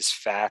happen is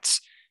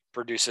Fats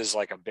produces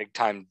like a big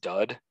time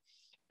dud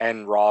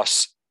and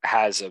Ross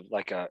has a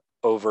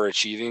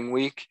overachieving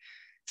week.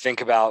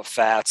 Think about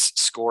Fats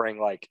scoring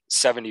like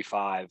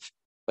 75,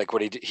 like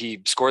what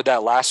he scored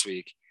that last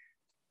week.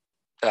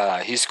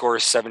 He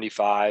scores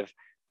 75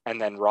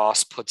 and then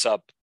Ross puts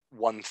up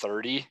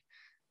 130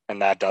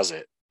 and that does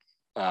it.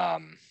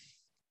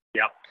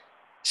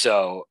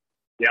 So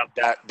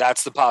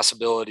that's the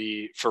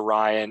possibility for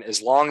Ryan,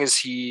 as long as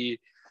he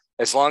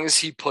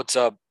puts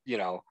up,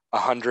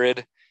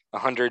 100,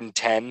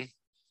 110,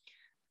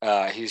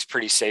 he's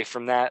pretty safe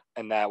from that.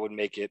 And that would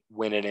make it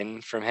win it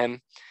in from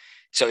him.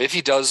 So if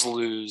he does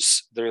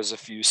lose, there's a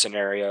few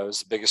scenarios.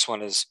 The biggest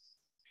one is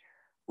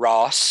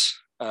Ross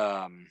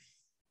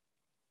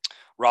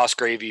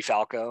Gravy,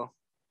 Falco,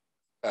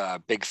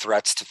 big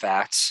threats to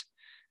Fats.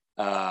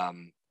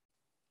 For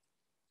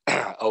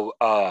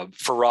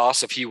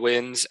Ross, if he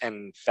wins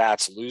and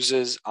Fats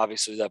loses,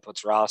 obviously that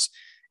puts Ross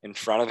in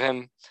front of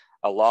him.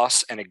 A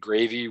loss and a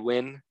Gravy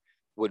win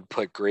would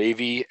put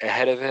Gravy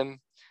ahead of him.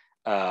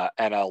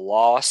 And a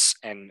loss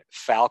and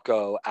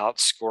Falco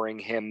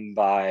outscoring him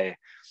by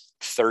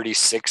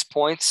 36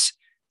 points.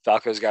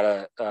 Ryan's got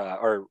a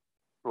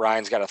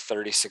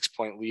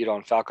 36-point lead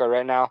on Falco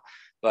right now,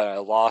 but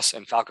a loss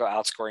and Falco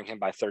outscoring him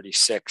by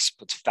 36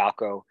 puts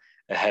Falco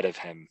ahead of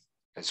him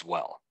as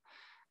well.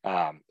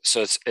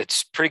 So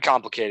it's pretty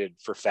complicated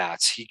for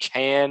Fats. He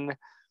can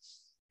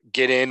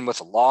get in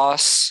with a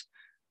loss.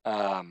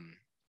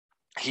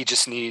 He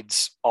just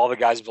needs all the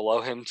guys below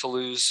him to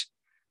lose.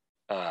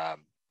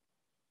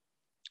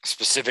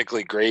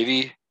 Specifically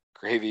Gravy.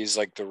 Gravy is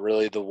like the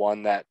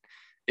one that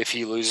if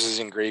he loses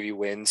and Gravy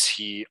wins,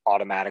 he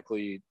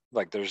automatically,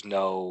 there's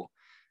no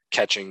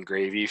catching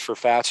Gravy for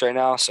Fats right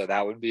now. So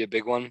that would be a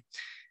big one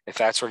if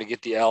Fats were to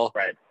get the L.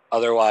 Right.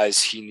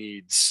 Otherwise, he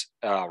needs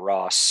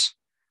Ross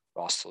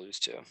to lose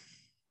too.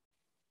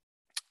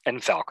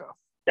 and Falco.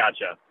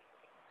 Gotcha.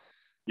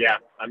 Yeah,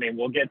 I mean,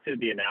 we'll get to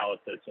the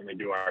analysis when we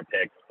do our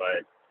picks,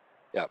 but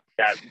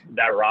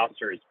that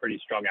roster is pretty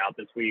strung out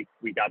this week.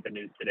 We got the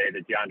news today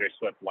that DeAndre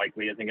Swift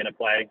likely isn't going to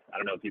play. I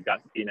don't know if you've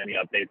seen any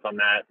updates on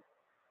that.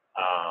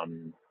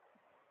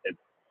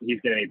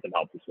 He's going to need some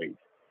help this week.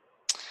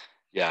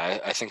 Yeah,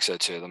 I think so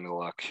too. Let me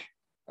look.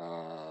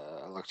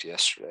 I looked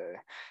yesterday.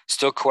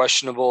 Still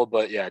questionable,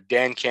 but yeah,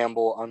 Dan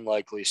Campbell,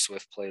 unlikely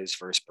Swift plays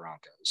versus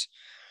Broncos.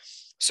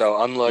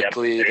 So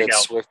unlikely that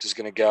Swift is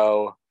going to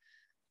go.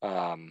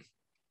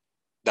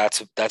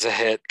 That's a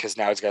hit because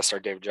now he's got to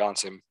start David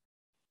Johnson,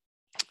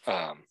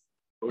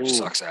 which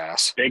sucks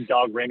ass. Big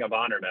dog Ring of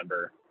Honor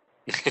member.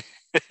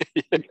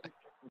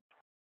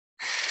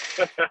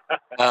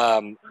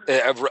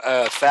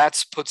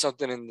 Fats put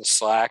something in the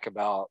Slack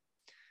about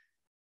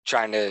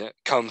trying to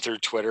comb through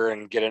Twitter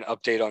and get an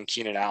update on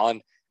Keenan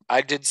Allen. I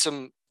did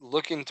some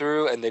looking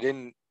through, and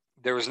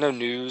there was no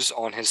news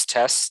on his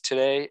tests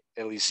today,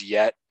 at least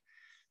yet.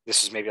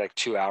 This was maybe like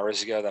 2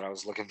 hours ago that I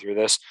was looking through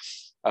this.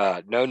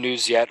 No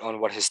news yet on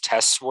what his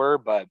tests were,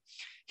 but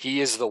he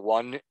is the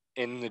one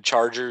in the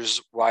Chargers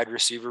wide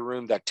receiver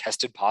room that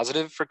tested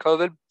positive for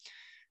COVID.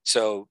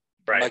 So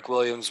Mike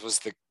Williams was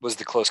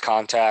the close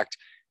contact.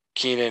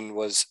 Keenan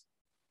was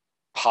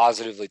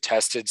positively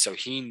tested, so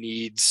he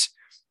needs.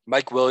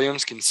 Mike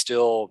Williams can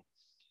still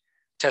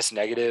test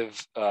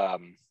negative, I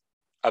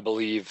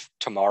believe,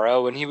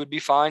 tomorrow, and he would be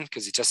fine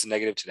because he tested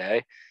negative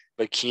today.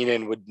 But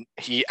Keenan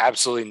he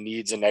absolutely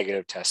needs a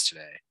negative test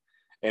today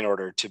in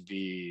order to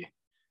be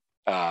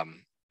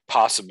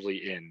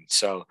possibly in.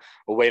 So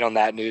we'll wait on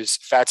that news.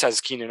 Fats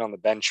has Keenan on the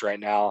bench right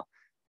now,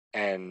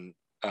 and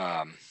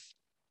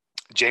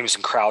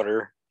Jamison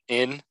Crowder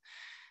in.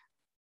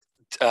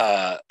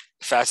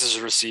 Fastest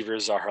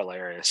receivers are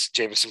hilarious.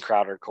 Jamison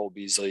Crowder, Cole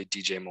Beasley,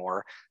 DJ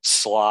Moore,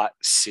 slot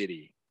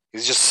city.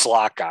 He's just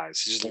slot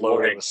guys. He's just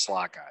loaded with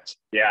slot guys.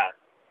 Yeah.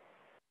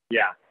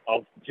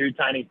 Two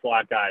tiny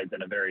slot guys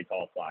and a very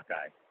tall slot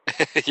guy.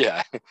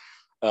 Yeah.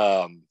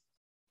 But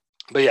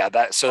yeah,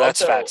 that's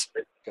Fats.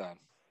 Go ahead.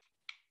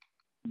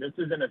 This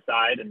is an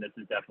aside, and this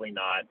is definitely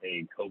not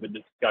a COVID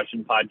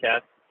discussion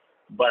podcast.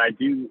 But I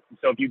do.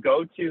 So if you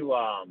go to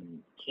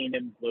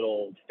Keenan's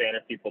little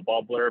fantasy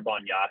football blurb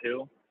on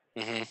Yahoo,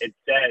 it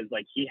says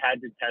like he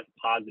had to test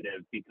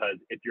positive because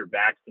if you're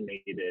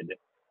vaccinated,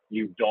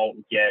 you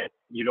don't get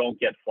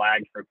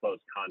flagged for close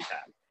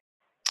contact.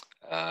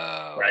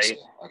 Right?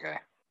 Okay.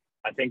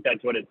 I think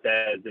that's what it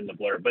says in the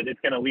blurb. But it's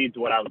going to lead to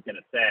what I was going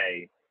to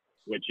say,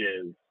 which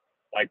is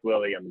Mike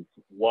Williams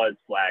was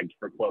flagged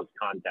for close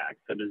contact.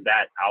 So does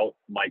that out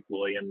Mike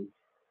Williams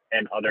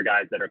and other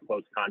guys that are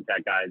close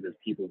contact guys as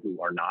people who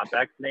are not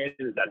vaccinated?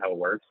 Is that how it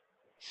works?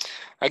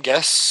 I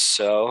guess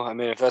so. I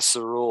mean, if that's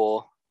the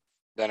rule,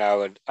 then I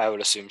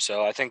would assume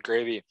so. I think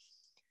Gravy's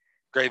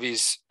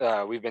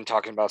we've been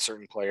talking about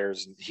certain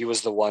players, and he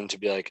was the one to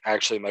be like,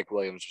 actually, Mike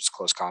Williams was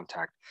close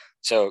contact.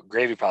 So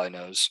Gravy probably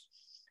knows.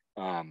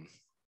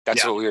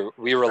 That's what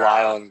we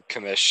rely on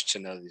Commish to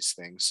know these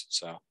things.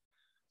 So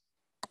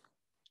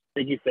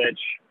Sticky Fitch,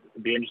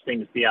 it'd be interesting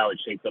to see how it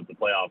shapes up the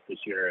playoffs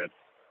this year if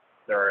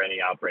there are any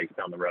outbreaks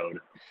down the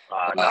road.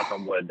 Knock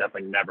on wood,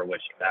 definitely never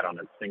wishing that on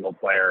a single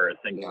player or a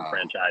single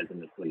franchise in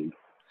this league.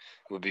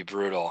 It would be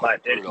brutal.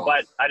 But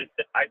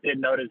I did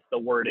notice the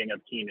wording of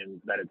Keenan's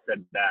that it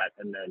said that,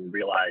 and then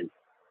realized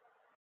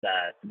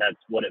that that's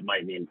what it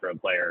might mean for a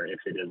player if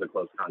it is a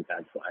close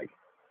contact flag.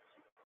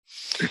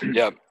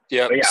 Yep.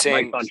 But yeah,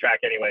 Same. Mike's on track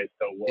anyway,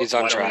 so he's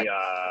on track.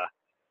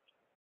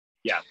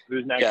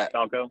 Who's next,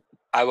 Falco?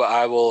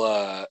 I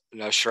will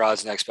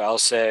Shiraz's next, but I'll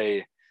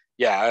say,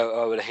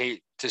 I would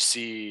hate to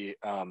see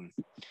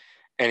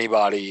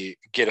anybody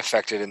get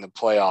affected in the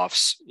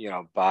playoffs,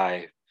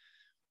 by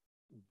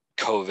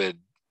COVID,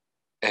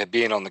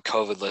 being on the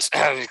COVID list,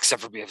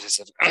 except for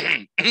BFS.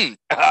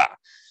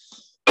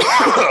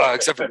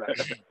 Except for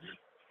that.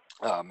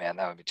 Oh man,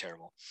 that would be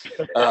terrible.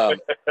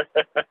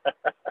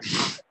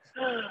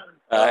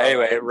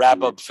 Anyway,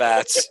 wrap up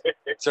Fats.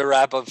 So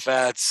wrap up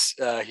Fats.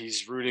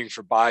 He's rooting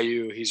for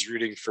Bayou. He's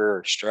rooting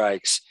for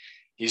Strikes.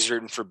 He's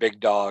rooting for Big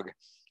Dog.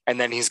 And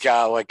then he's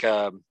got like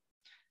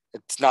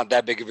it's not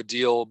that big of a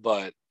deal,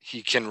 but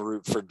he can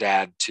root for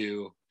Dad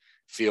to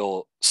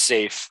feel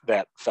safe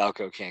that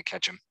Falco can't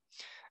catch him.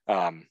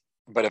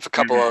 But if a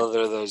couple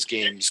other of those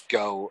games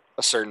go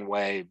a certain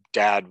way,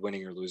 Dad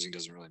winning or losing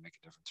doesn't really make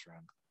a difference for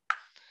him.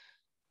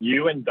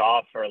 You and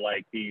Doff are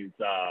like these,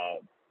 how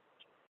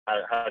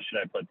should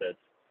I put this?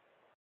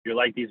 You're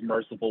like these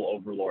merciful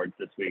overlords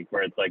this week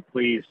where it's like,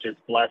 please just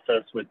bless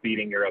us with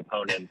beating your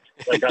opponent.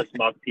 Like us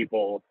muck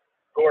people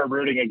who are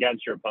rooting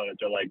against your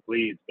opponents are like,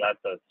 please bless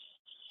us.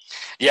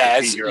 Yeah,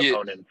 beat your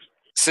opponents.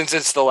 Since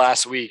it's the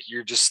last week,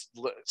 you're just,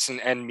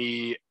 and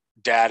me,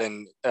 Dad,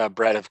 and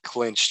Brett have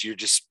clinched. You're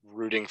just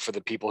rooting for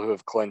the people who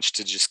have clinched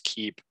to just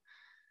keep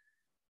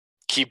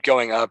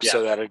going up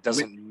so that it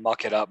doesn't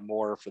muck it up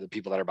more for the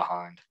people that are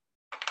behind.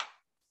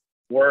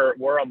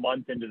 We're a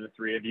month into the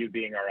three of you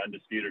being our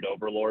undisputed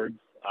overlords.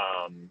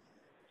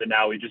 So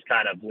now we just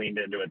kind of leaned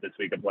into it this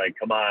week of like,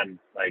 come on,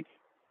 like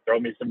Throw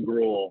me some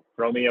gruel.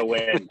 Throw me a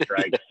win,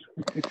 Strikes.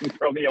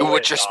 Throw me a Do win.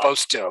 what you're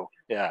supposed to.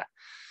 Yeah.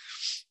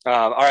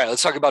 All right,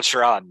 let's talk about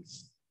Sherrod.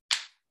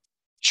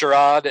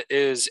 Sherrod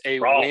is a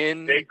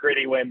win. Big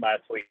gritty win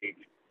last week.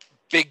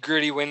 Big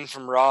gritty win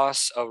from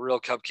Ross. A real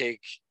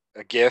cupcake,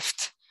 a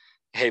gift.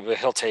 Hey, but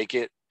he'll take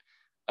it.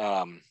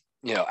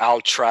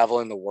 Out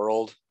traveling the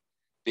world,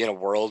 being a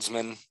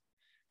worldsman.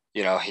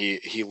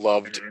 He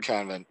loved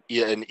kind of an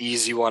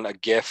easy one, a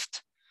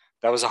gift.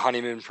 That was a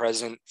honeymoon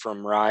present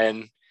from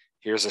Ryan.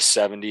 Here's a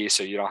 70,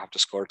 so you don't have to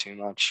score too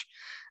much.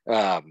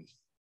 But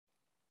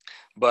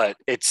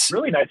it's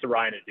really nice of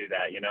Ryan to do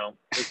that.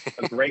 It's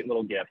a great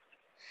little gift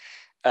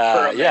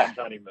for a man's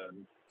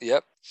honeymoon.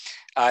 Yep.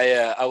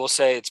 I will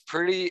say it's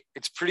pretty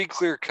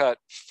clear cut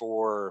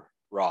for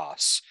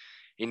Ross.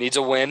 He needs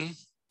a win,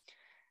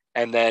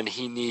 and then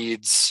he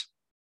needs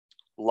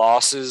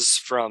losses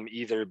from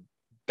either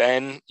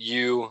Ben,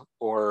 you,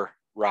 or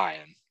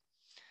Ryan.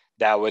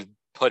 That would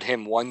put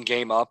him one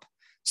game up,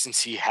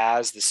 since he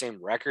has the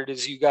same record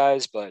as you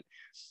guys, but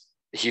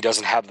he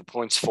doesn't have the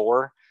points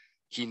for.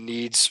 He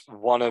needs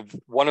one of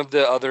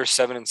the other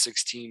 7 and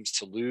 6 teams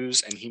to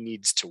lose, and he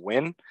needs to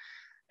win.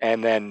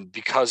 And then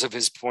because of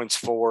his points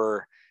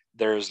for,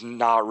 there's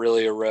not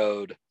really a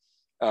road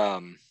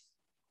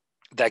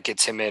that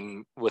gets him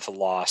in with a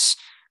loss.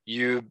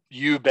 You,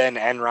 Ben,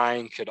 and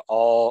Ryan could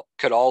all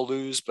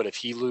lose, but if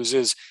he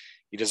loses,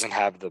 he doesn't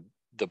have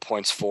the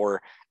points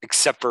for,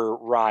 except for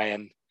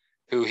Ryan,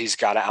 who he's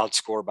got to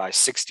outscore by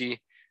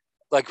 60.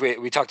 Like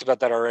we talked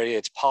about that already.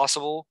 It's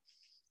possible,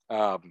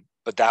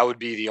 but that would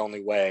be the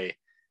only way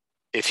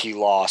if he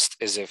lost,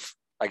 is if,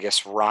 I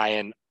guess,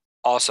 Ryan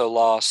also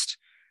lost,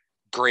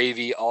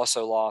 Gravy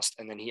also lost,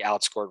 and then he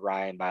outscored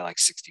Ryan by like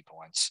 60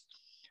 points.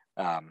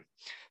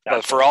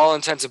 But for all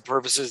intents and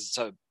purposes,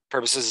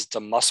 it's a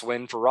must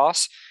win for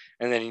Ross.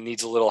 And then he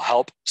needs a little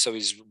help. So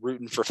he's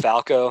rooting for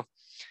Falco.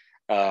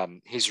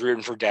 He's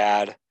rooting for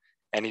Dad,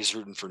 and he's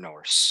rooting for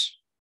Norse.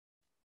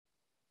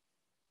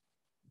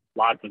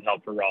 Lots of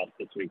help for Ross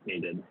this week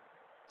needed.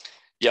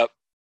 Yep.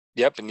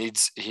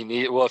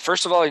 Well,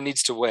 first of all, he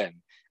needs to win.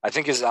 I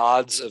think his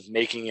odds of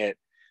making it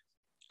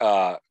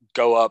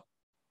go up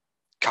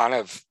kind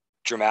of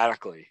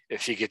dramatically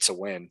if he gets a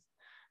win,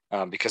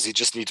 because he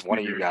just needs one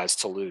of you guys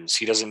to lose.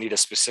 He doesn't need a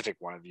specific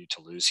one of you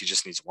to lose. He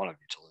just needs one of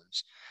you to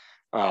lose.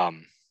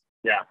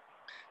 Yeah.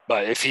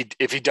 But if he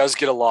does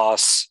get a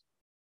loss,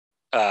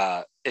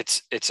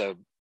 it's a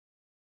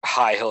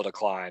high hill to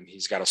climb.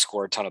 He's got to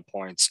score a ton of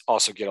points,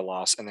 also get a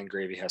loss, and then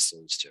Gravy has to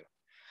lose too.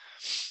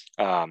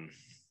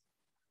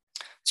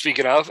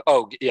 Speaking of,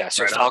 so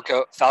right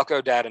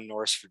Falco, Dad, and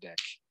Norse for Dick.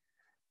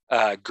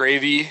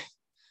 Gravy,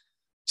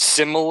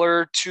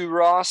 similar to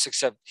Ross,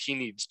 except he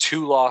needs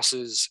 2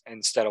 losses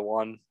instead of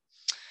 1.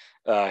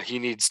 He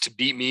needs to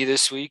beat me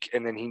this week,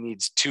 and then he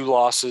needs 2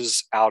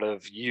 losses out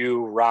of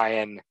you,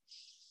 Ryan,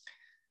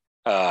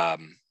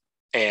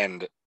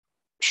 and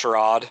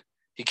Sherrod.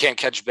 He can't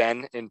catch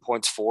Ben in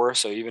points for,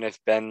 so even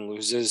if Ben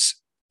loses,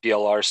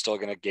 BLR is still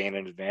going to gain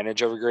an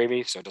advantage over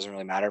Gravy, so it doesn't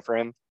really matter for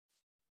him.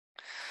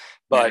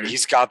 But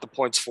he's got the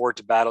points for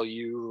to battle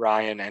you,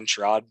 Ryan, and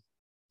Sherrod.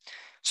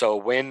 So a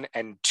win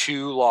and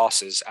 2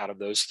 losses out of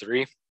those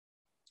 3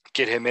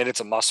 get him in. It's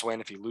a must win.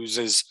 If he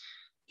loses,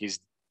 he's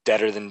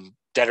deader than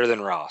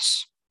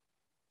Ross.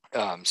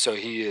 So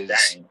he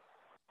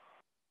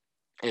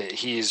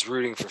is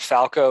rooting for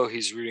Falco.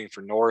 He's rooting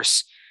for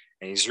Norse,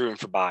 and he's rooting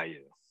for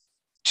Bayou.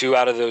 2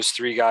 out of those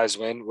 3 guys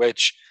win,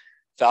 which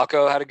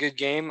Falco had a good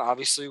game,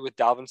 obviously, with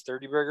Dalvin's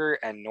 30 burger,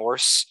 and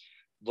Norse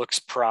looks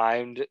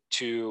primed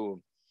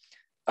to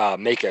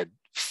make a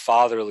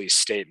fatherly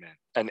statement,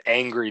 an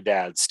angry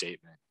dad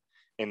statement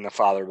in the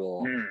Father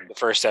Bowl, the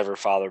first ever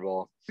Father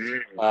Bowl.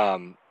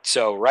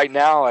 So right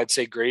now, I'd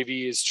say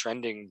Gravy is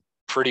trending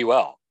pretty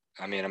well.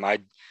 I mean,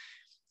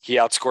 he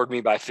outscored me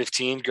by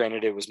 15.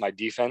 Granted, it was my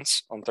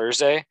defense on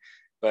Thursday,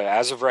 but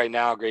as of right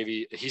now,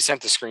 Gravy, he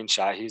sent the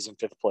screenshot. He's in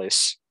 5th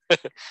place.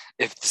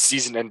 If the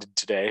season ended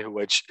today,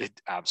 which it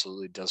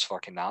absolutely does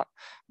fucking not.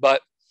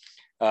 But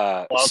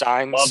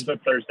signs. Love the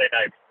Thursday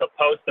night, the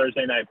post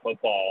Thursday night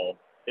football.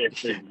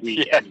 If the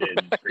week ended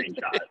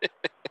screenshot.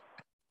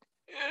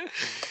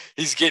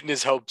 He's getting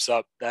his hopes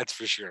up, that's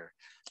for sure.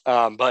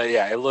 But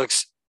yeah, it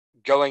looks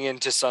going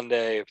into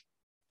Sunday,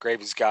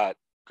 Gravy's got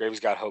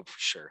hope for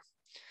sure.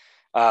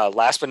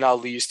 Last but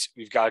not least,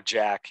 we've got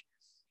Jack.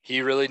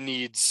 He really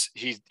needs,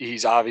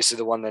 he's obviously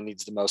the one that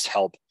needs the most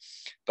help,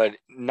 but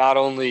not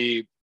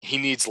only he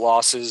needs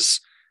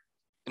losses,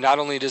 not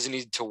only does he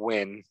need to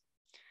win,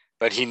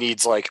 but he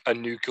needs like a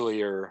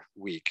nuclear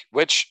week,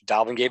 which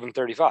Dalvin gave him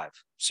 35.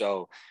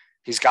 So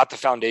he's got the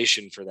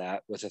foundation for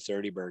that with a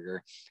 30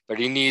 burger, but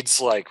he needs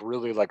like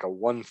really like a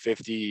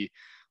 150,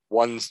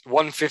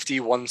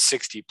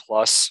 160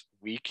 plus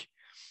week.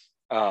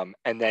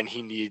 And then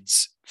he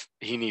needs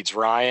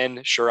Ryan,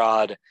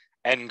 Sherrod,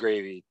 and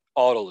Gravy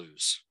all to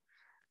lose.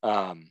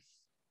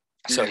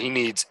 So he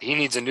needs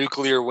a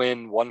nuclear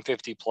win,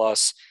 150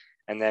 plus,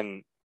 and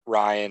then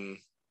Ryan,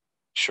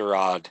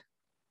 Sherrod,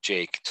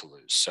 Jake to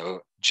lose.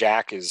 So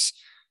Jack is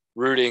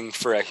rooting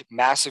for a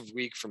massive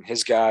week from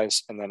his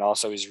guys, and then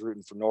also he's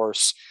rooting for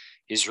Norse,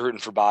 he's rooting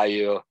for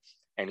Bayou,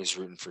 and he's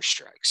rooting for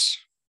Strikes.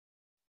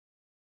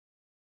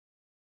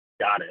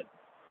 Got it.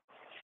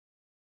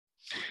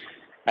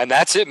 And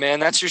that's it,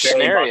 man. That's your Very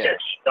scenario.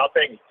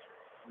 buckish.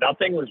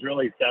 Nothing was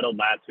really settled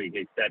last week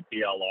except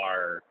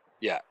BLR.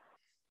 Yeah.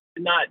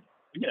 Not,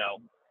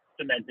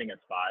 cementing a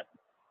spot.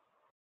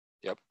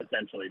 Yep.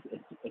 Essentially,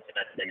 it's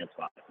cementing a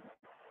spot.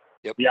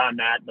 Yep. Beyond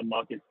that, the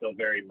muck is still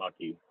very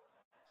mucky.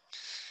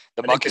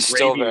 The muck is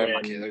still very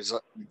mucky.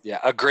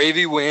 A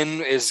Gravy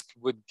win is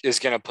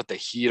going to put the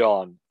heat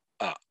on,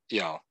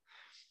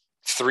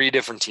 3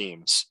 different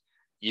teams.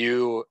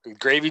 A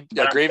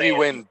Gravy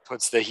win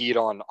puts the heat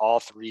on all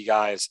 3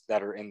 guys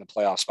that are in the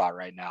playoff spot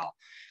right now.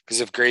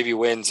 Because if Gravy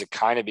wins, it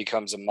kind of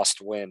becomes a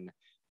must win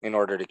in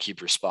order to keep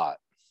your spot.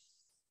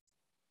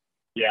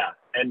 Yeah,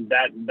 and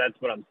that's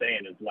what I'm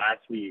saying is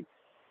last week,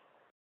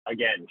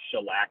 again,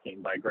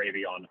 shellacking by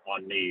Gravy on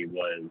me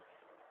was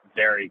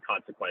very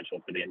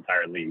consequential for the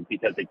entire league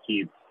because it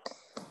keeps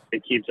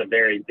a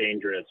very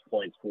dangerous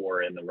points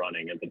for in the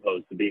running as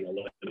opposed to being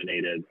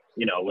eliminated,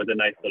 with a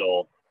nice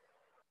little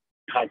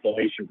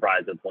consolation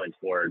prize of points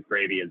for.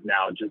 Gravy is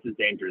now just as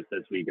dangerous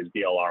this week as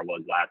BLR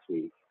was last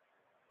week.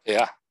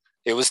 Yeah,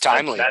 it was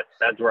timely.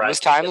 That's where it was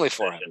timely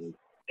for him.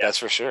 Yeah. That's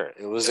for sure.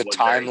 It was a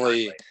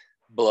timely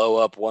blow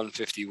up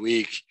 150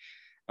 week.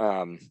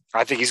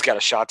 I think he's got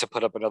a shot to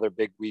put up another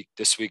big week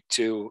this week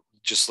too,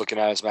 just looking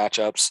at his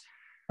matchups.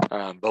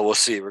 But we'll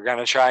see. We're going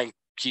to try and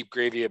keep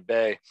Gravy at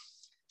bay.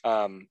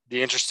 The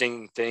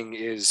interesting thing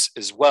is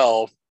as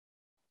well,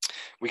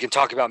 we can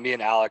talk about me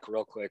and Alec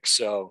real quick.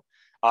 So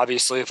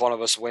obviously if one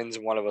of us wins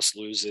and one of us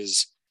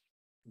loses,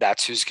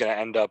 that's who's going to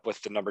end up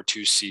with the number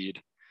 2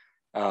 seed.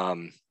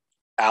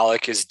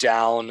 Alec is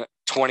down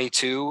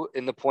 22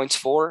 in the points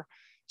for.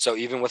 So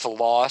even with a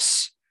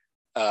loss,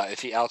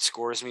 if he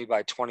outscores me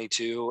by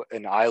 22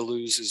 and I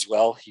lose as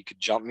well, he could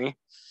jump me.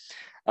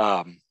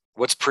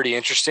 What's pretty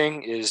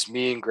interesting is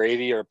me and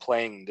Gravy are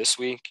playing this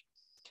week.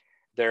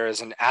 There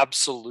is an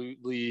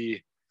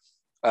absolutely,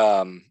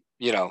 valid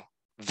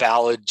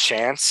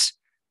chance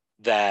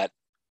that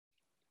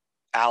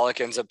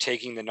Alec ends up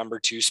taking the number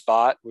 2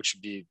 spot, which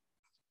would be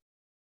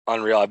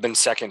unreal. I've been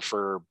second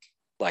for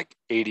like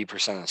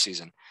 80% of the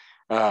season.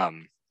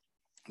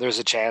 There's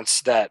a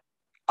chance that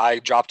I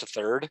drop to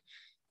 3rd,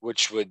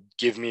 which would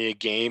give me a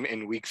game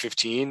in week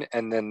 15.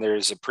 And then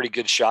there's a pretty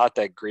good shot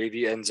that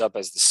Gravy ends up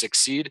as the 6th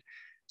seed.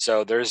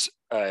 So there's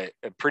a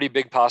pretty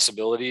big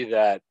possibility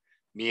that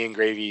me and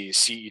Gravy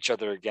see each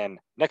other again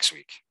next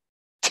week.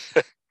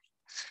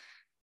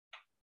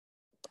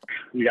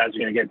 You guys are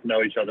going to get to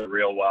know each other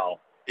real well.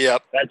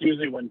 Yep. That's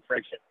usually when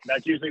friction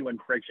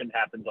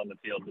happens on the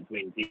field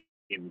between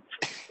teams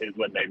is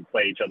when they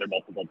play each other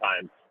multiple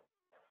times.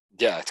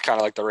 Yeah, it's kind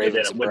of like the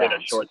Ravens within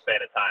a short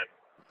span of time.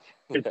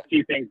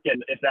 See things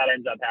if that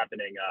ends up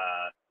happening,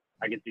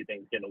 I can see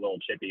things getting a little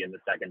chippy in the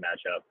second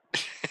matchup.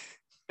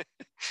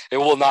 It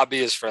will not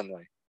be as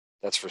friendly.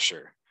 That's for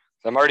sure.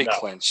 I'm already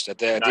clinched. At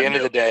the end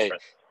of the day,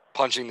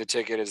 punching the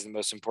ticket is the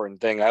most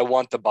important thing. I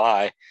want the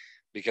bye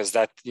because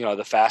that,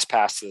 the fast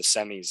pass to the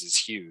semis is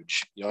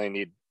huge. You only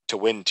need to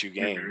win 2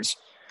 games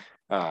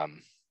to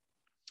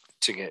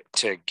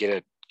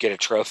get a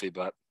trophy.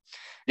 But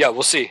yeah,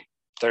 we'll see.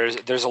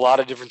 There's a lot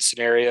of different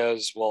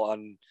scenarios.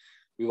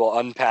 We will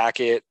unpack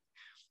it.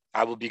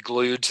 I will be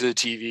glued to the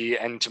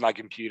TV and to my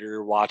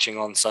computer watching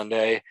on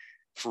Sunday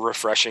for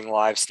refreshing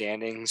live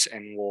standings,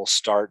 and we'll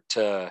start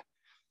to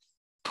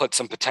put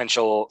some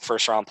potential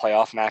first round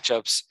playoff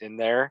matchups in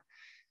there,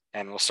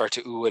 and we'll start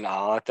to ooh and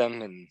ah at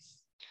them,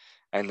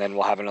 and then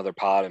we'll have another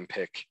pod and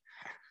pick.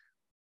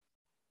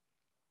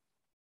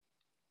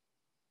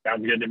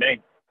 Sounds good to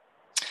me.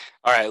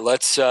 All right,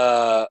 let's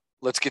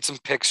get some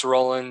picks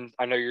rolling.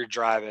 I know you're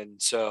driving,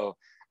 so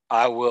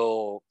I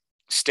will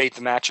state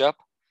the matchup,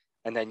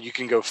 and then you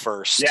can go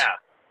first. Yeah,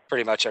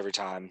 pretty much every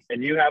time.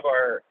 And you have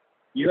our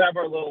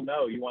little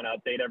note. You want to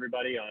update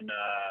everybody on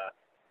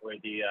where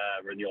the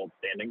old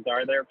standings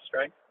are there,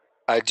 Strike?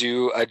 I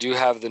do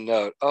have the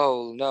note.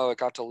 Oh no, it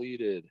got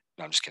deleted.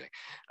 No, I'm just kidding.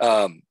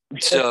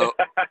 So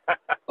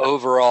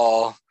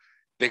overall,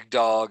 Big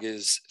Dog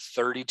is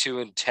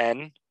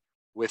 32-10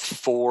 with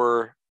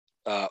 4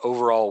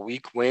 overall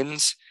week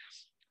wins.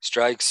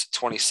 Strikes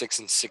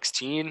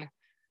 26-16,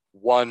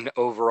 1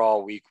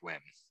 overall week win.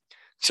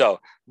 So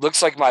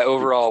looks like my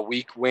overall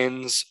week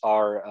wins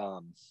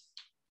are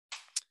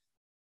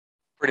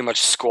pretty much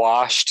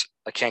squashed.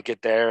 I can't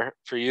get there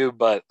for you,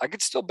 but I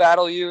could still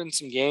battle you in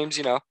some games.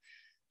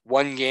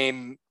 One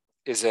game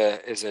is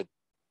a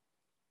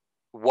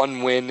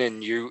 1 win,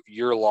 and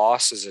your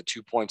loss is a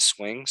 2-point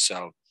swing.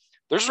 So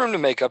there's room to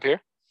make up here.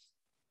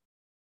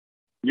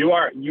 You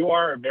are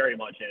very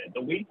much in it.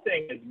 The week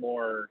thing is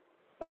more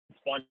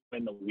fun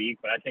in the week,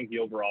 but I think the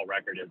overall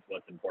record is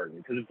what's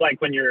important because it's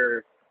like when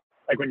you're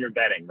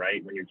betting,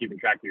 right? When you're keeping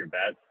track of your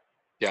bets.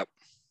 Yep.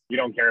 You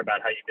don't care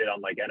about how you did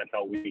on like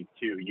NFL week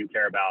 2. You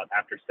care about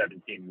after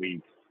 17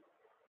 weeks,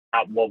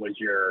 what was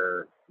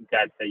your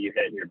bets that you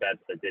hit and your bets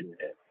that didn't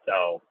hit.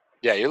 So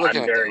Yeah, you're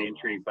looking I'm at very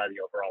intrigued by the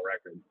overall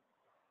record.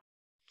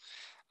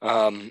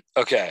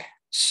 Okay,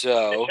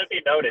 so it should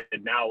be noted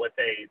now with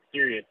a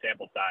serious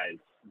sample size,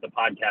 the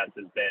podcast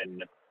has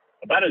been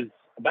about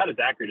as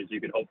accurate as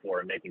you could hope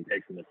for in making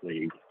picks in this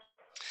league.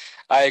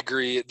 I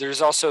agree.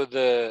 There's also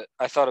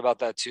I thought about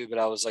that too, but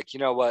I was like, you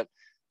know what?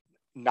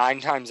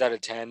 9 times out of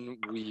 10,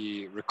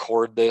 we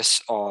record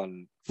this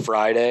on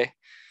Friday,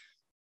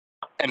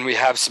 and we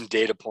have some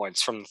data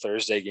points from the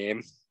Thursday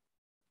game,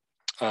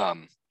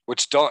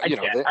 which don't,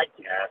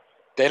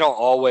 they don't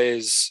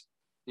always,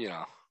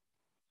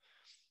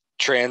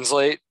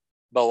 translate,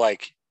 but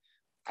like,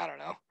 I don't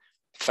know,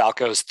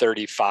 Falco's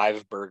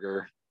 35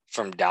 burger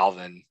from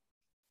Dalvin,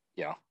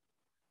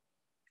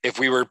 if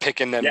we were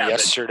picking them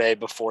yesterday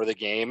before the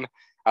game,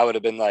 I would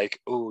have been like,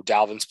 ooh,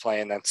 Dalvin's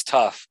playing. That's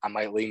tough. I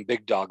might lean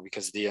big dog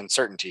because of the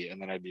uncertainty.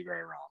 And then I'd be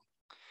very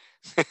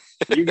wrong.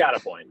 You got a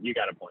point. You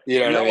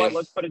know what?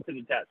 Let's put it to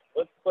the test.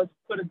 Let's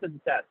put it to the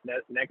test.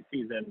 Next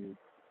season,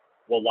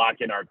 we'll lock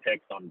in our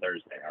picks on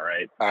Thursday. All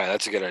right. All right.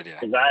 That's a good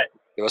idea.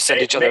 We'll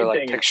send each other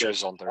like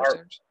pictures on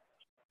Thursdays.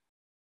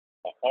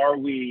 Are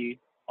we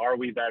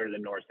better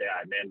than North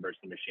AI, man versus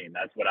machine?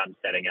 That's what I'm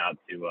setting out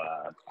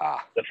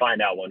to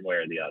find out one way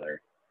or the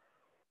other.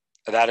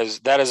 That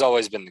has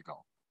always been the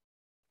goal.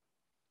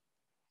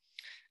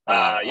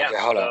 Okay,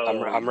 hold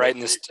on. I'm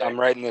writing this. I'm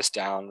writing this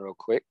down real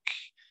quick.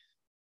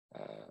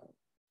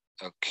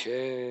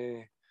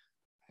 Okay.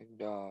 Big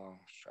dog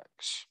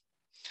strikes.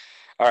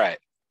 All right.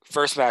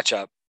 First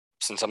matchup.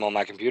 Since I'm on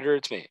my computer,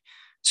 it's me.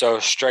 So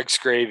strikes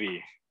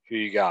Gravy. Who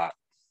you got?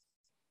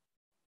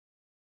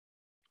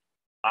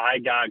 I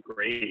got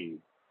Gravy.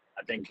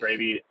 I think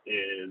Gravy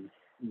is.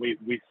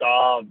 We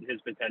saw his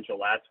potential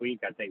last week.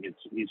 I think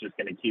he's just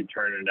going to keep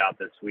turning it out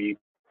this week.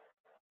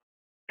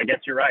 I guess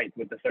you're right.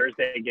 With the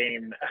Thursday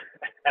game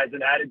as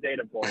an added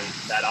data point,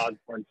 that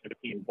Osborne's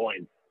 15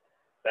 points.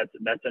 That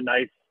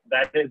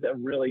is a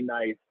really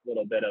nice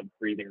little bit of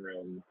breathing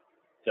room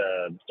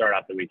to start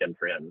off the weekend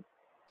for him.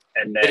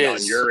 And then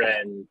on your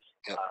end,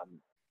 go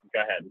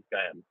ahead.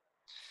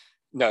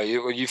 No,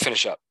 you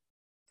finish up.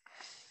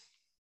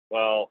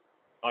 Well,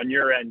 on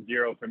your end,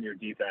 0 from your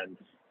defense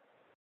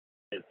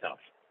is tough.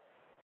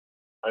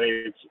 I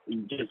mean,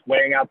 it's just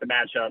weighing out the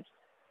matchups.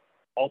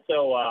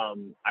 Also,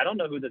 I don't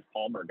know who this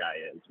Palmer guy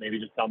is. Maybe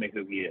just tell me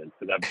who he is,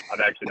 because I've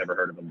actually never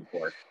heard of him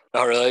before.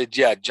 Oh, really?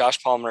 Yeah,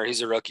 Josh Palmer.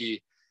 He's a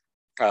rookie,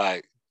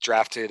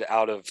 drafted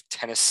out of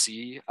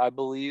Tennessee, I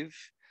believe.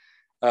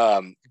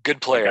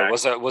 Good player.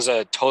 Okay. Was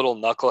a total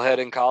knucklehead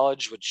in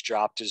college, which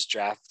dropped his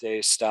draft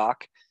day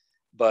stock.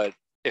 But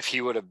if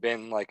he would have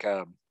been like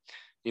a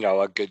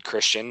good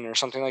Christian or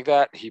something like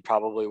that, he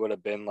probably would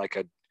have been like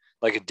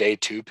a day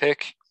 2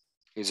 pick.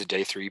 He's a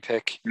day 3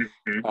 pick.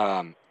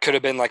 Mm-hmm. Could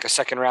have been like a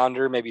second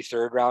rounder, maybe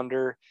third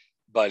rounder,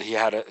 but he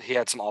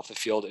had some off the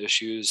field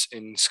issues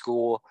in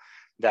school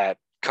that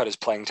cut his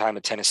playing time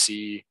at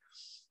Tennessee,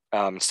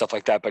 stuff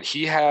like that. But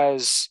he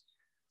has,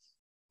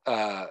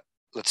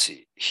 let's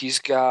see, he's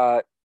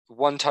got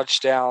 1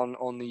 touchdown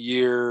on the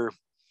year,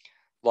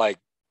 like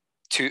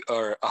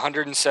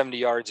 170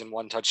 yards and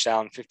 1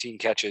 touchdown, 15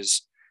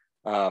 catches.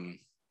 So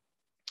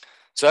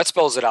that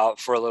spells it out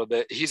for a little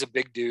bit. He's a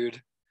big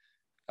dude.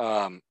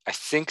 I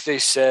think they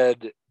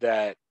said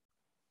that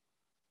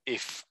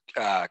if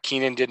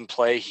Keenan didn't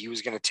play, he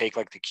was going to take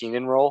like the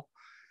Keenan role,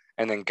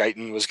 and then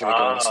Guyton was going to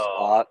go in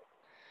slot.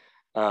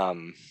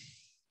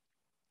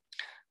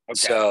 Okay.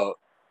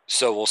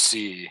 So we'll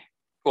see.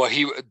 Well,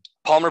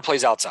 Palmer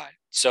plays outside,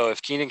 so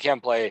if Keenan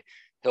can't play,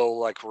 he'll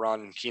like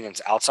run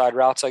Keenan's outside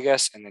routes, I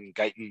guess, and then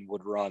Guyton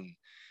would run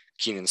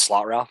Keenan's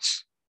slot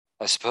routes,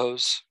 I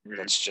suppose. Mm-hmm.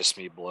 That's just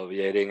me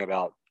bloviating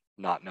about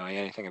not knowing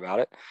anything about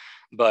it,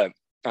 but.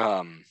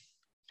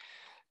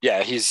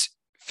 Yeah, he's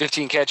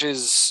 15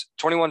 catches,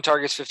 21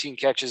 targets, 15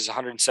 catches,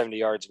 170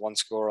 yards, 1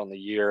 score on the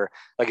year.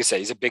 Like I said,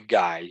 he's a big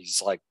guy.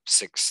 He's like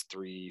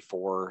 6'3",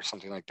 4",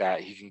 something like that.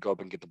 He can go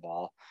up and get the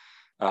ball.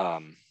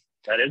 That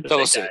is a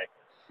big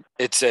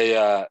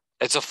guy.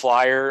 It's a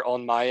flyer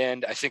on my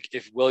end. I think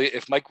if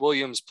Mike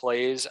Williams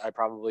plays, I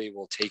probably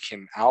will take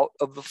him out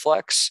of the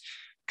flex,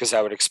 because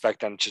I would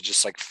expect them to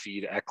just like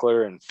feed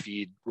Eckler and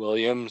feed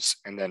Williams,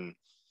 and then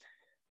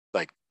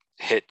like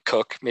hit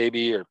Cook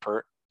maybe, or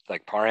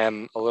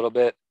Parham a little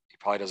bit. He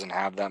probably doesn't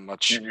have that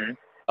much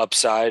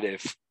upside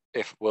if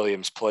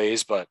Williams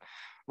plays, but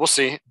we'll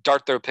see.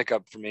 Dart throw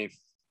pickup for me,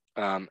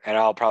 and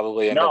I'll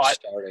probably end up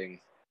starting.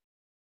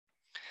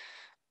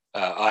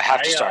 I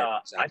have to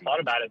start. I thought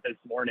about it this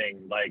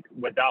morning. Like,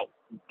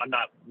 I'm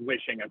not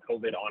wishing a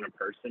COVID on a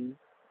person.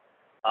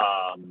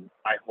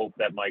 I hope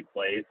that Mike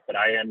plays, but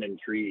I am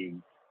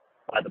intrigued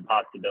by the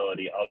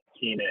possibility of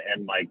Keenan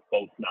and Mike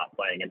both not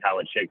playing and how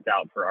it shakes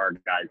out for our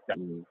guys.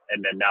 And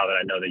then now that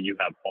I know that you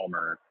have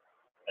Palmer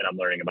and I'm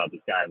learning about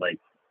this guy, like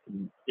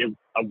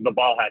the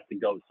ball has to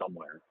go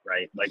somewhere,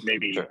 right? Like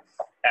maybe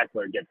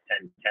Eckler gets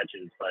 10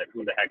 catches, but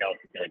who the heck else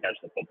is going to catch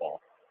the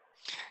football?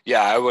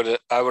 Yeah,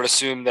 I would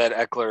assume that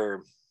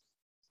Eckler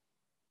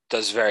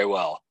does very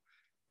well,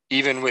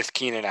 even with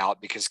Keenan out,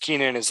 because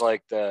Keenan is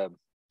like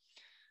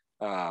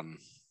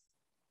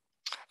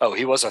Oh,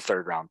 he was a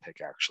third round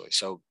pick actually.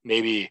 So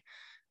maybe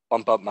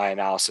bump up my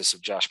analysis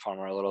of Josh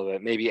Palmer a little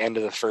bit. Maybe end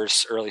of the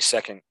first, early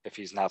second if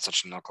he's not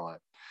such a knucklehead.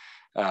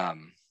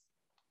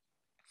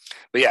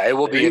 But yeah, it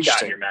will be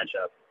interesting. You got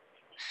your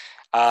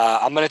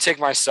matchup. I'm going to take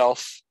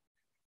myself.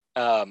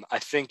 I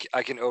think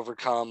I can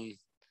overcome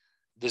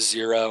the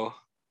 0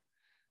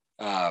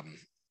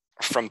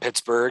 from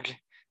Pittsburgh.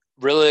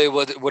 Really,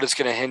 what it's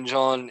going to hinge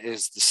on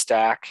is the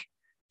stack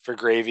for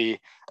Gravy.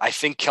 I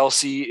think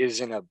Kelce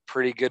is in a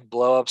pretty good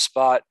blow-up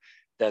spot.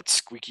 That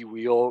squeaky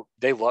wheel.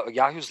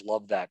 Yahoo's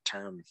love that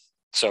term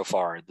so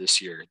far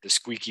this year, the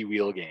squeaky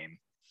wheel game.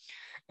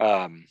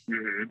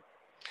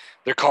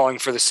 They're calling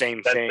for the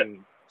same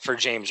thing for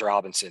James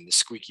Robinson, the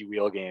squeaky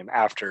wheel game,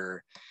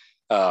 after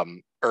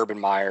Urban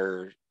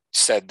Meyer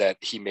said that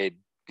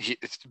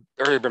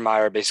Urban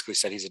Meyer basically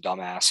said he's a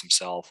dumbass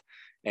himself,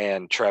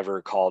 and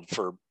Trevor called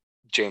for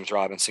James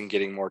Robinson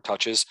getting more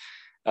touches.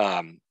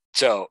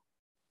 So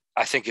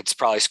I think it's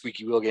probably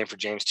squeaky wheel game for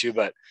James too,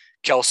 but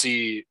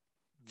Kelce,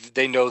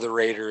 they know the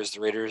Raiders.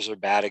 The Raiders are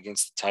bad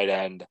against the tight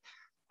end.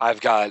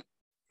 I've got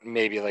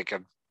maybe like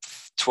a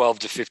 12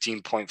 to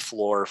 15 point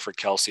floor for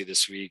Kelce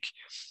this week,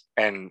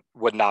 and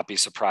would not be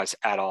surprised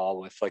at all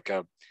with like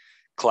a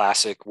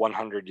classic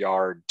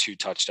 100-yard,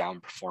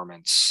 2-touchdown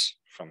performance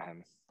from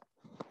him.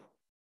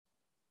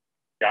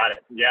 Got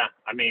it. Yeah.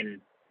 I mean,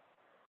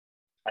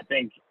 I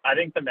think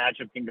the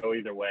matchup can go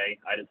either way.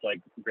 I just like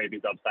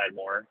Gravy's upside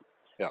more.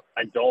 Yeah.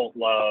 I don't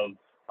love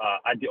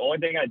the only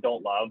thing I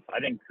don't love, I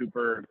think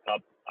Cooper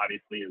Kupp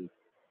obviously is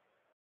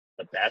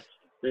the best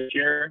this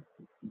year,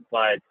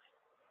 but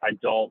I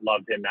don't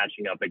love him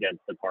matching up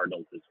against the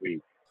Cardinals this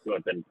week, who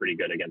have been pretty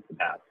good against the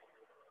pass.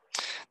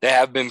 They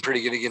have been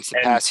pretty good against the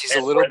pass. He's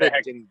a little bit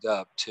dinged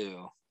up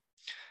too.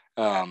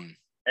 And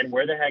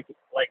where the heck,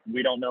 like,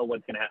 we don't know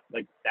what's going to happen.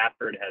 Like,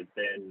 Stafford has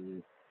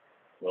been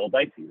a little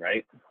dicey,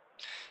 right?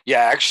 Yeah,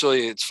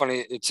 actually, it's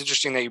funny. It's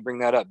interesting that you bring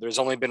that up. There's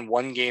only been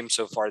one game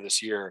so far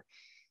this year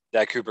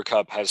that Cooper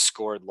Kupp has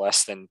scored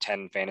less than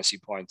 10 fantasy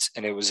points,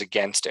 and it was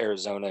against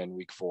Arizona in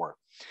week 4.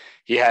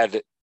 He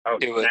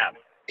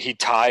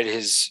tied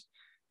his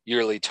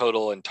yearly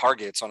total in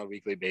targets on a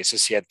weekly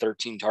basis. He had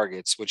 13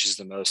 targets, which is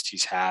the most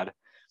he's had.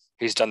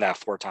 He's done that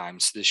 4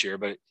 times this year,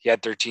 but he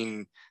had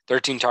 13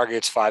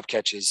 targets, 5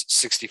 catches,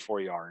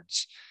 64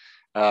 yards.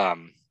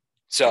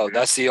 So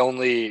that's the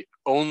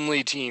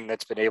only team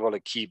that's been able to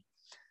keep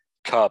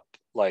Kupp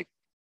like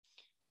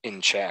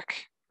in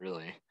check,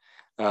 really.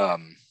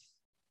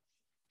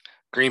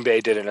 Green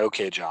Bay did an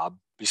okay job.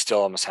 We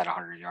still almost had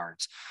 100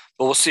 yards,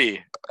 but we'll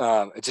see.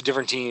 It's a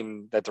different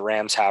team that the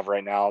Rams have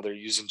right now. They're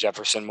using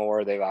Jefferson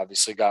more. They've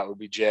obviously got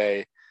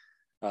OBJ.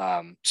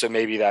 So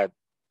maybe that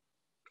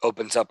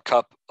opens up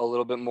Kupp a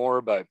little bit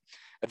more, but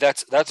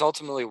that's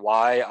ultimately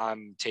why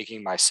I'm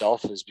taking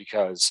myself, is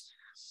because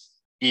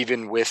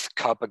even with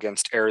Kupp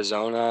against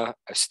Arizona,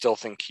 I still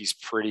think he's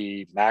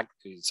pretty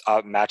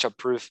matchup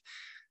proof.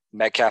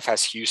 Metcalf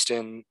has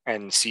Houston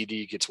and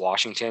CD gets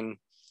Washington,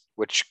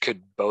 which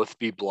could both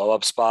be blow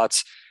up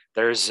spots.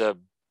 There's a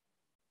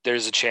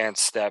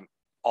chance that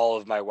all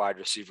of my wide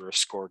receivers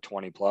score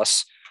 20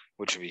 plus,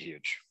 which would be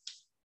huge.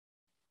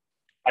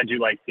 I do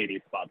like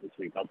CD's spot this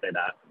week. I'll say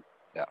that.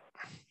 Yeah.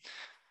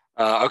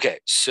 Okay.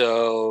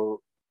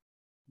 So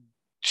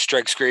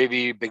Strikes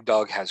Gravy. Big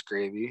Dog has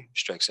Gravy.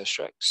 Strikes has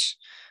Strikes.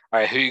 All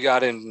right. Who you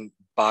got in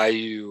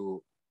Bayou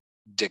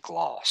Dick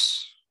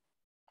Loss?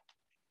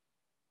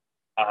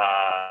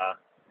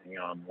 Hang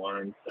on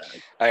one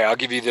sec. All right, I'll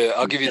give you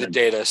the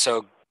data.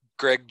 So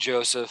Greg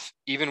Joseph,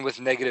 even with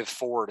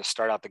 -4 to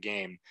start out the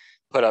game,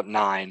 put up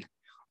 9,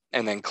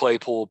 and then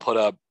Claypool put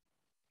up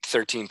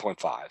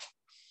 13.5.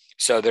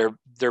 So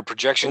their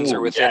projections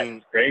are within.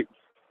 Yeah, great.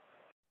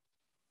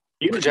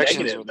 He was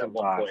projections negative at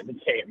one point in the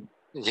game.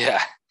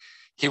 Yeah,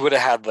 he would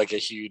have had like a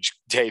huge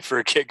day for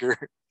a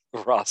kicker.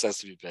 Ross has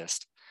to be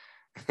pissed.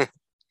 I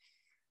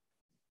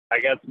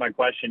guess my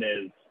question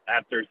is,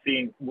 after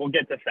seeing, we'll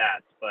get to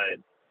Fats, but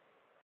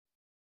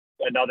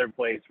another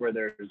place where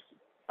there's,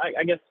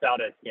 I guess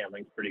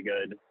Valdez-Scantling's pretty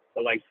good,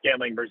 but like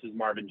Scantling versus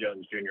Marvin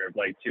Jones Jr.,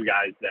 like 2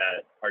 guys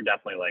that are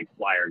definitely like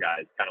flyer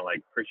guys, kind of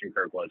like Christian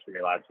Kirk was for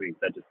me last week,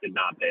 that just did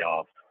not pay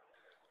off.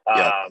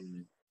 Yeah.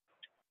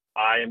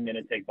 I am going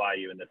to take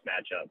Bayou in this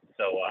matchup.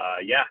 So,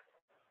 yeah,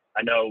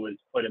 I know it was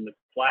put in the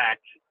Slack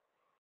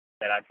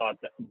that I thought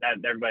that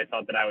everybody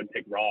thought that I would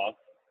pick Ross.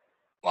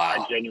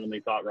 Wow. I genuinely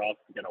thought Ross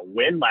was going to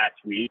win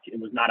last week. It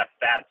was not a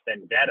fast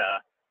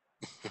vendetta.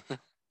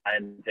 I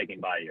am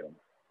taking Bayou.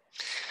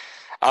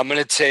 I'm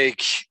going to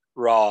take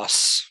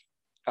Ross,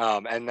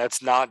 and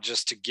that's not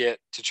just to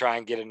try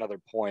and get another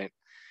point.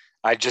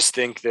 I just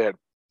think that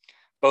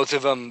both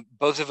of them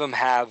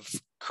have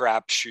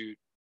crapshoot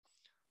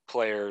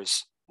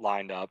players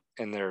lined up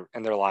in their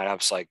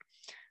lineups, like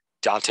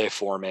Dante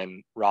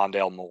Foreman,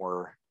 Rondale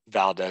Moore,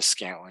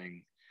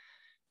 Valdez-Scantling,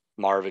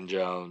 Marvin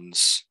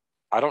Jones.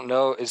 I don't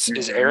know.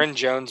 Is Aaron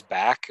Jones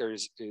back, or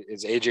is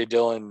AJ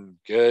Dillon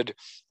good?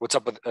 What's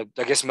up with?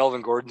 I guess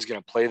Melvin Gordon's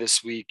going to play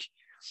this week.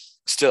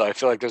 Still, I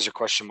feel like those are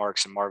question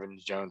marks, and Marvin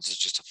Jones is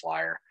just a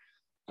flyer.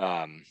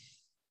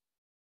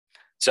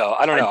 So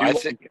I don't know. I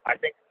think.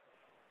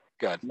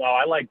 Good. No,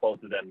 I like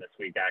both of them this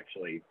week.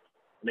 Actually,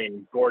 I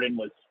mean, Gordon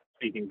was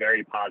speaking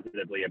very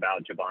positively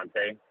about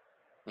Javonte,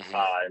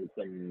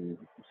 and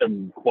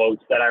some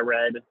quotes that I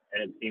read,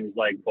 and it seems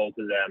like both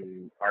of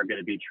them are going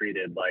to be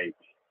treated like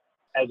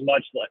as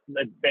much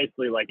like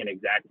basically like an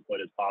exact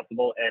split as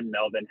possible. And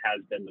Melvin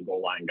has been the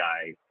goal line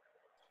guy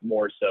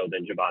more so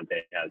than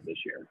Javonte has this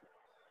year.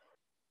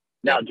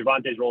 Now,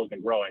 Javonte's role has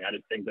been growing. I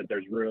just think that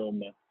there's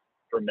room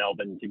for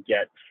Melvin to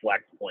get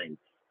flex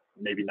points,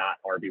 maybe not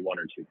RB1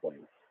 or 2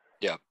 points.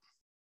 Yeah.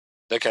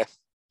 Okay.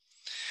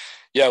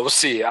 Yeah, we'll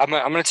see. I'm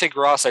gonna take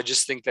Ross. I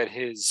just think that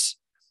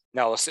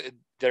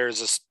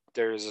there's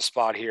a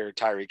spot here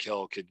Tyreek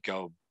Hill could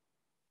go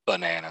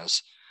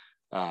bananas,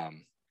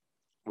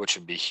 which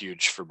would be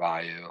huge for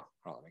Bayou.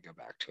 Oh, let me go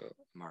back to it.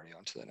 I'm already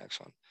on to the next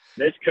one.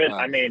 This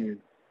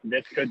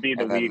could be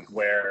the week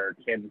where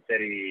Kansas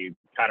City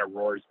kind of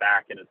roars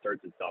back and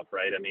asserts itself,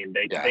 right? I mean,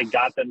 they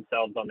got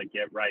themselves on the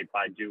get right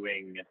by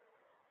doing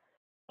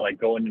like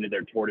going into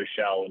their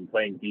tortoiseshell and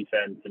playing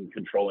defense and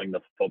controlling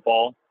the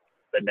football.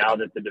 But now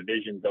that the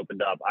division's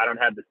opened up, I don't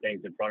have the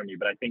things in front of me,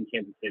 but I think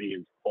Kansas City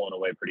is pulling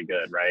away pretty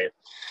good, right?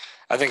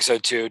 I think so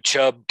too.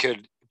 Chubb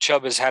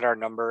has had our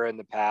number in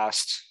the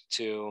past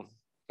too.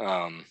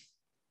 No,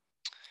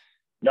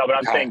 but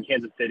I'm saying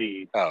Kansas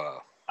City. Oh.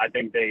 I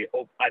think they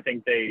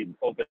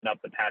open up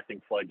the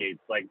passing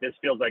floodgates. Like this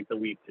feels like the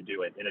week to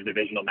do it in a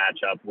divisional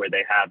matchup where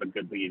they have a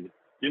good lead.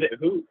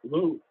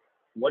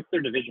 What's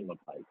their division look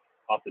like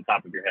off the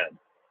top of your head?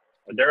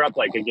 They're up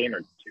like a game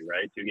or two,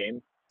 right? 2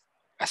 games.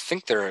 I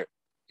think they're.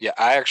 Yeah,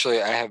 I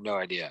have no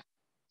idea,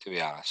 to be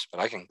honest,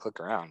 but I can click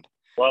around.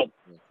 Well,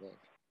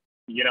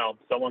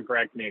 someone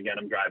correct me again.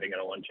 I'm driving. I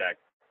don't want to check.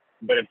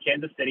 But if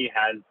Kansas City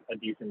has a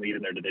decent lead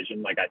in their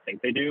division, like I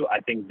think they do, I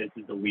think this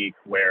is the week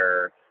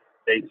where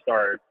they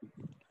start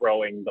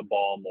throwing the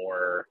ball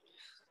more.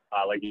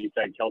 Like you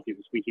said, Kelsey's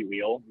a squeaky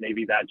wheel.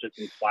 Maybe that just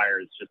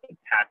inspires just a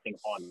passing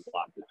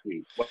onslaught this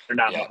week. Whether or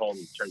not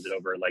Mahomes turns it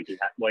over like he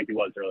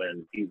was earlier in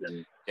the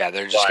season. Yeah,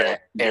 they're just going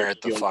to air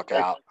it the fuck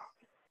out.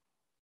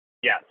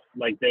 Yes,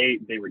 like they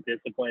were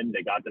disciplined.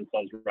 They got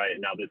themselves right.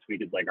 And now this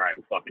week is like, all right,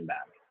 we're fucking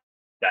back.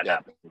 That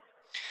happens.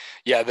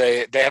 Yeah,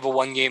 they have a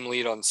 1-game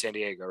lead on San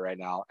Diego right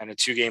now and a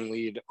 2-game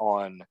lead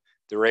on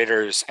the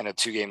Raiders and a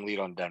 2-game lead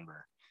on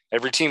Denver.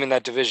 Every team in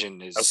that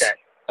division is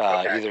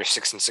either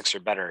 6-6 or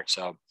better.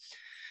 So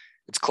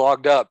it's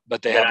clogged up,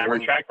 but they have I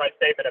retract my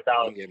statement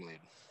about 1-game lead.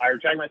 I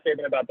retract my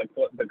statement about the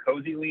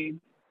cozy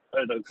lead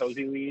or the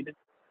cozy lead.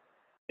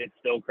 It's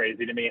still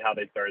crazy to me how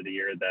they started the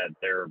year that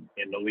they're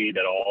in the lead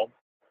at all.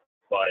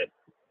 But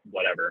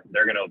whatever,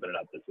 they're gonna open it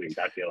up this week.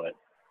 I feel it.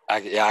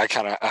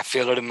 I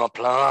feel it in my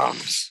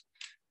plums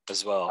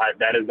as well.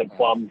 That is a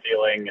plum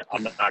feeling.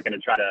 I'm not gonna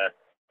try to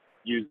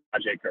use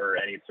logic or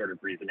any sort of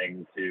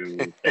reasoning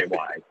to say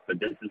why. But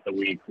this is the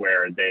week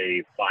where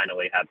they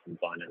finally have some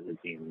fun as a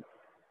team.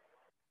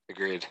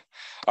 Agreed.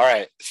 All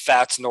right,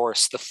 Fats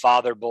Norse, the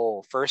Father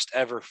Bowl, first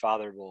ever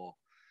Father Bowl.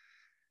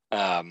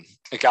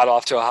 It got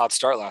off to a hot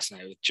start last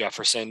night with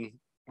Jefferson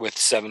with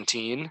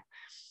 17.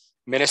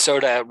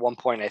 Minnesota at one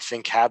point, I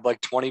think, had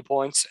like 20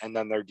 points, and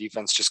then their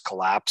defense just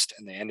collapsed,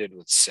 and they ended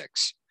with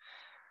 6.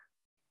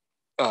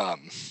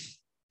 And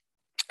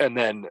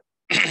then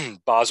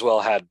Boswell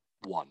had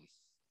 1.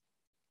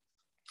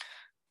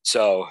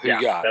 So who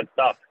you got? That's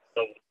tough.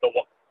 So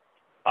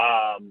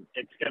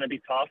it's going to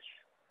be tough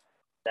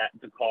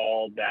to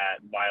call that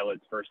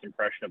Violet's first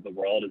impression of the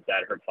world is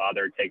that her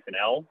father takes an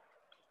L.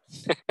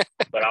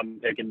 But I'm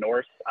picking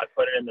Norse. I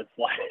put it in the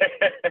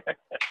slide.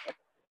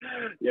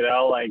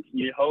 Like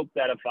you hope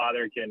that a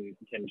father can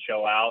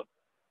show out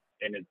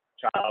in his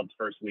child's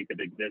first week of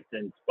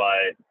existence,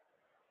 but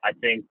I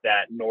think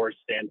that Norse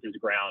stands his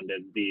ground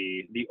as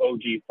the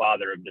OG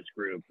father of this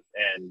group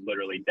and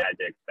literally dad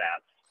dick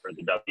Fats for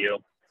the W.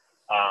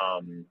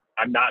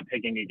 I'm not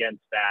picking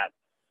against Fats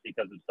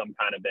because of some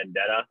kind of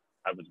vendetta.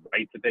 I was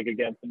right to pick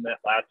against him that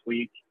last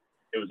week.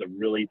 It was a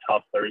really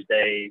tough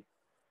Thursday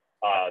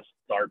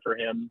start for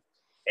him.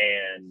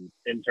 And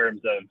in terms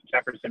of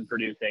Jefferson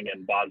producing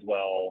and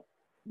Boswell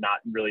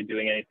not really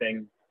doing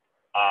anything,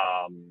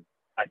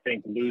 I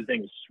think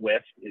losing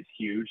Swift is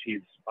huge.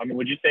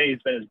 Would you say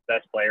he's been his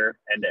best player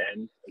end to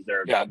end? Is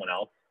there someone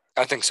else?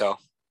 I think so.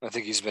 I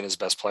think he's been his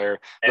best player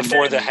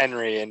before the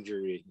Henry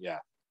injury. Yeah.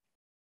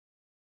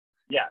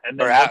 Yeah, and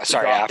then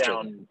after.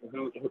 Down,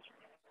 who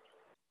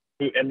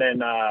and then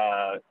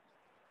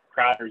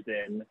Crowder's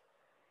in,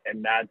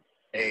 and that's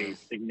a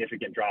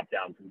significant drop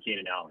down from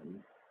Keenan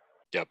Allen.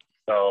 Yep.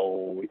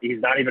 So he's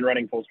not even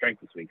running full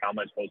strength this week. How am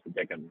I supposed to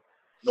pick him?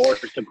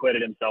 Norse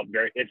acquitted himself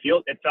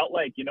it felt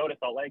like, what it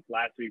felt like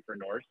last week for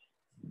Norse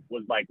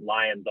was like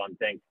Lions on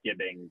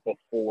Thanksgiving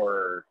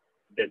before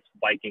this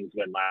Vikings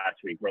win last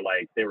week, where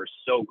like they were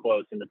so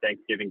close in the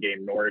Thanksgiving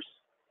game. Norse,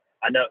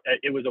 I know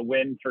it was a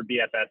win for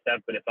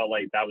BFSF, but it felt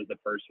like that was the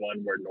first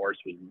one where Norse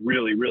was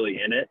really, really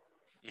in it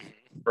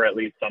for at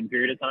least some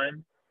period of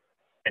time.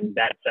 And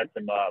that sets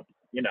him up,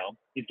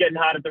 he's getting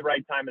hot at the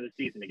right time of the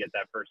season to get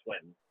that first win.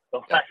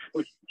 So last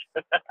week,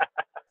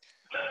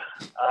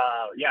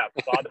 Yeah,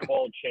 Father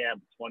Bowl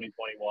champ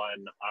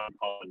 2021. I'm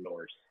calling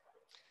Norse.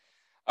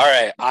 All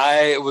right.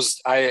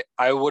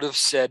 I would have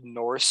said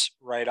Norse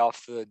right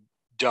off the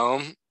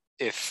dome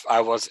if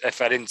I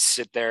didn't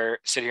sit here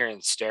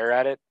and stare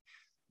at it.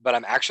 But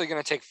I'm actually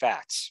going to take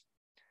Fats.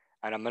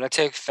 And I'm going to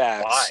take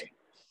Fats.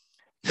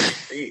 Why?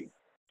 See.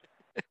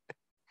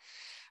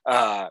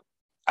 I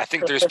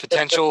think there's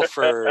potential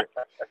for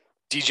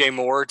DJ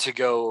Moore to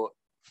go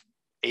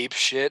ape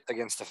shit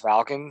against the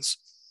Falcons.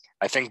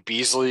 I think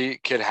Beasley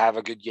could have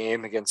a good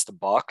game against the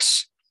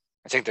Bucks.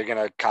 I think they're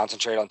going to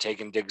concentrate on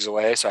taking Diggs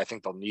away, so I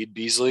think they'll need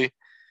Beasley.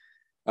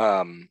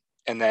 And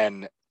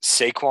then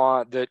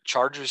Saquon, the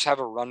Chargers have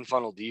a run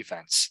funnel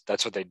defense.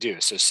 That's what they do.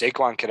 So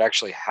Saquon could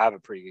actually have a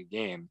pretty good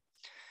game.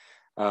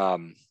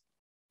 And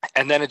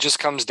then it just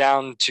comes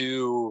down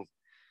to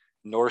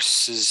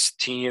Norse's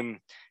team.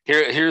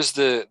 Here's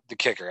the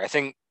kicker. I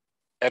think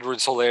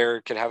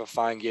Edwards-Helaire could have a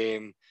fine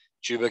game.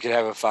 Chuba could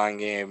have a fine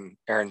game.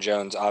 Aaron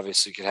Jones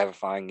obviously could have a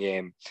fine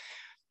game.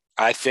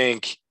 I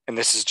think, and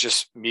this is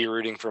just me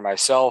rooting for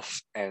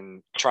myself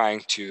and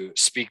trying to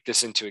speak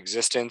this into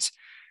existence,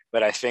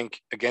 but I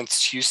think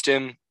against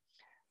Houston,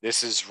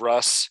 this is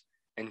Russ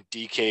and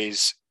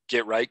DK's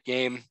get right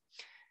game.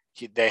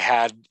 They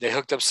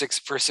hooked up 6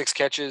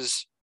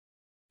 catches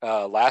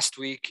last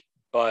week,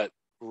 but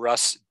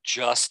Russ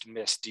just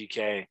missed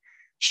DK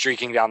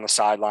streaking down the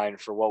sideline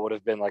for what would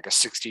have been like a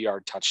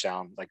 60-yard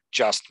touchdown, like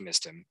just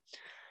missed him.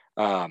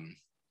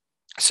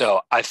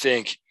 So I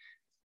think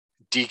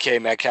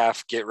DK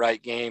Metcalf get right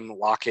game.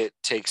 Lockett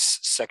takes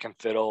second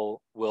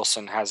fiddle.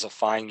 Wilson has a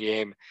fine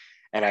game.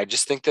 And I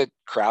just think that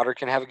Crowder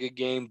can have a good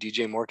game.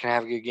 DJ Moore can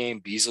have a good game.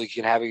 Beasley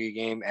can have a good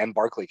game. And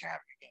Barkley can have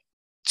a good game.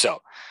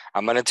 So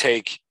I'm going to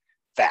take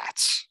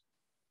Fats.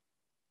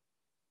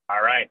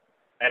 All right.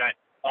 And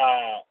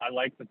I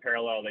like the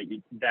parallel that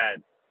you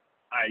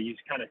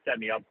kind of set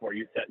me up for.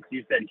 You said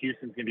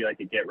Houston's going to be like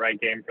a get right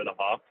game for the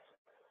Hawks.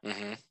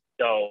 Mm-hmm.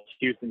 So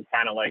Houston's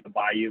kind of like the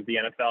Bayou of the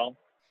NFL.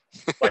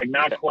 Like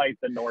not quite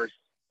the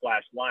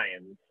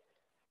Norse/Lions,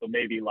 but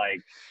maybe like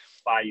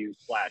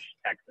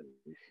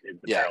Bayou/Texans is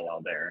the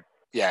parallel there.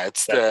 Yeah,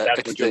 that's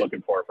what you're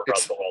looking for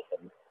Russell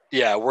Wilson.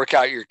 Yeah, work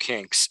out your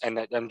kinks.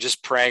 And I'm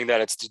just praying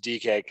that it's to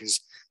DK because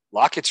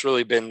Lockett's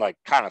really been like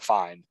kind of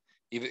fine.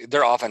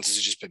 Their offense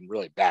has just been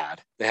really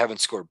bad. They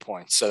haven't scored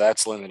points, so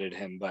that's limited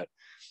him. But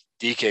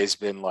DK's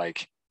been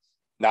like,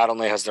 not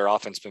only has their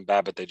offense been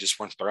bad, but they just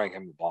weren't throwing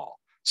him the ball.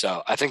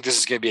 So I think this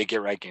is going to be a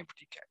get right game for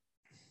DK.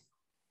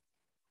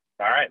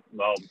 All right.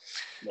 Well,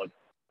 look,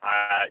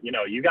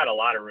 you got a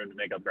lot of room to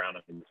make up ground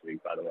on this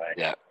week, by the way.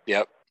 Yeah.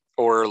 Yep.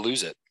 Or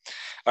lose it.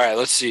 All right.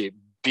 Let's see.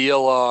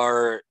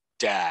 BLR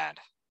dad.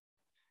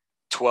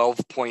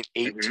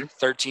 12.8,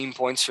 13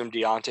 points from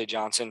Deontay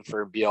Johnson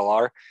for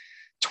BLR,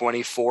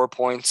 24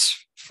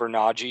 points for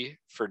Najee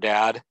for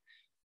dad.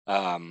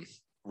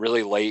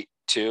 Really late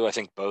too. I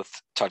think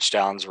both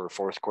touchdowns were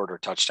fourth quarter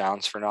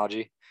touchdowns for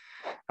Najee.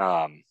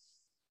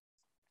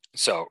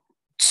 So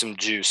some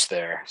juice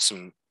there.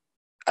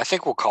 I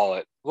think we'll call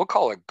it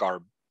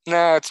garbage.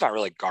 No, it's not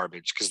really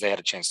garbage because they had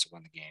a chance to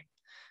win the game,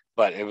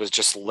 but it was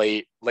just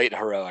late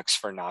heroics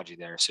for Najee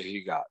there. So who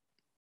you got?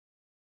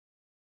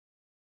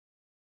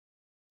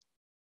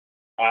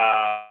 Who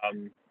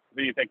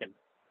are you picking?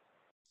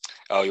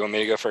 Oh, you want me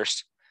to go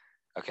first?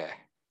 Okay.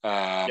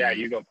 Yeah,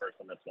 you go first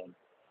on this one.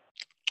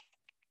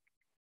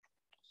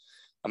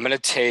 I'm going to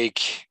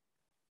take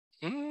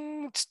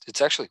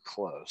it's actually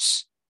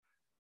close.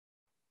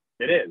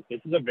 It is. This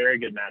is a very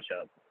good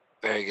matchup.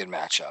 Very good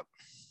matchup.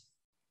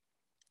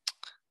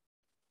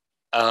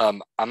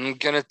 I'm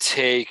going to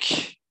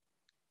take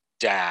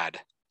dad.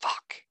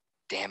 Fuck.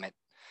 Damn it.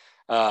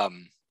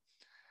 I'm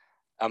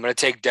going to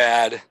take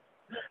dad.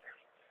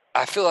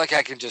 I feel like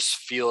I can just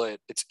feel it.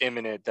 It's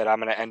imminent that I'm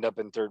going to end up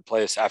in third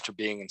place after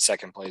being in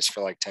second place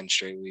for like 10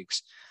 straight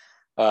weeks.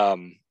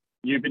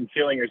 You've been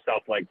feeling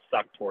yourself like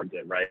sucked towards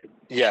it, right?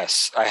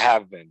 Yes, I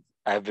have been.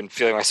 I've been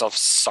feeling myself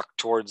sucked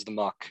towards the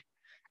muck.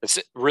 It's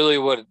really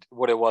what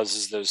it was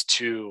is those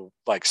 2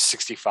 like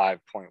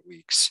 65-point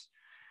weeks.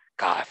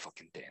 God,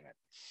 fucking damn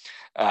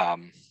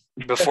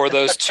it. Before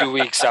those 2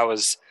 weeks, I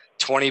was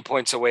 20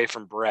 points away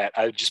from Brett.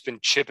 I've just been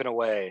chipping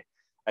away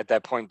at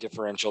that point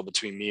differential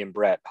between me and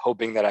Brett,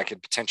 hoping that I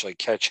could potentially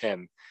catch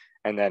him.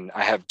 And then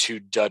I have 2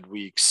 dud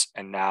weeks,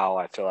 and now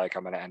I feel like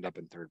I'm going to end up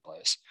in third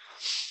place.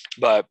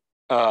 But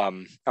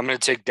I'm going to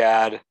take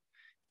dad.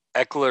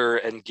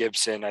 Eckler and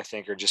Gibson, I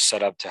think, are just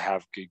set up to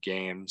have good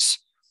games.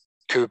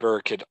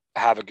 Cooper could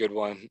have a good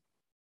one.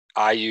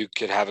 Ayuk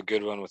could have a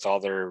good one with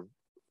all their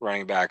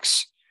running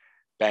backs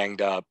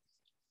banged up.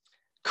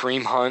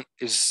 Kareem Hunt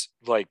is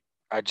like,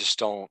 I just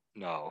don't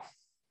know.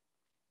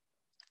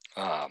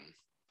 I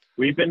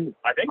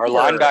think our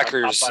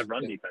linebackers top 5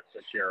 run defense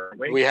this year.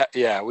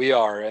 We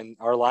are, and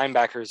our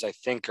linebackers I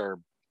think are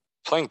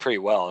playing pretty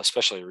well,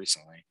 especially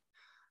recently.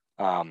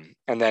 And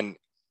then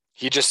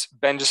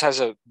Ben just has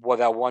that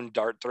one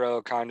dart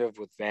throw kind of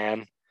with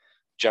Van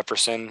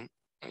Jefferson.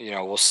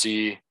 We'll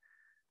see.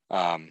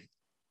 And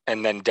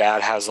then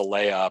dad has a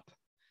layup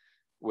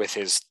with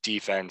his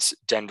defense,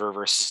 Denver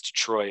versus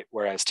Detroit,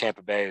 whereas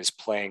Tampa Bay is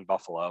playing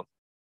Buffalo.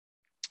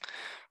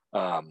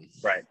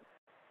 Right.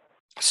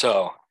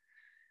 So,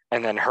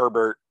 and then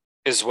Herbert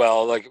as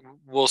well. Like,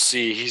 we'll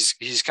see.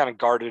 He's kind of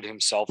guarded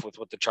himself with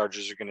what the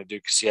Chargers are going to do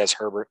because he has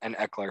Herbert and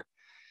Eckler.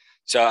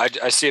 So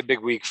I see a big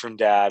week from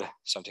Dad.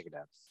 So I'm taking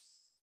Dad.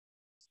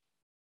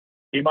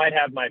 He might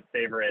have my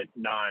favorite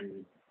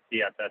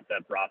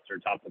non-CFSF roster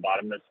top to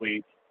bottom this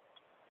week.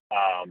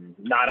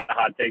 Not a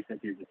hot take since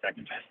he's the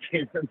second best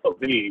team in the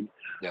league.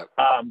 Yep.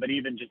 But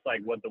even just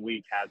like what the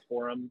week has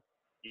for him,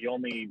 the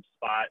only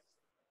spot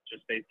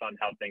just based on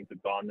how things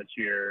have gone this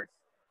year,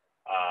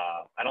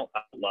 I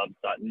love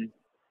Sutton.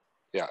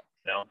 Yeah.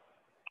 You know,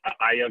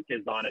 Ayuk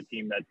is on a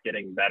team that's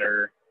getting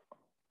better.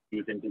 He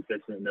was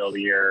inconsistent in the middle of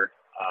the year.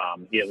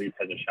 He at least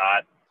has a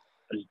shot.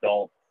 I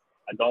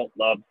don't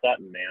love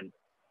Sutton, man.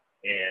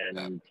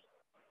 And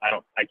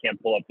I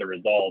can't pull up the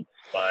results,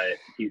 but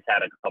he's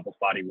had a couple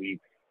spotty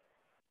weeks.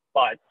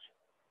 But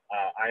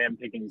I am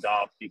picking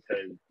Goff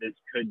because this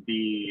could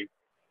be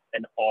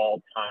an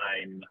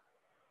all-time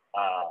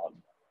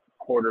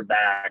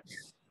quarterback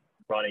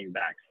running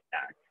back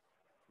stack.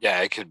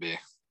 Yeah, it could be. I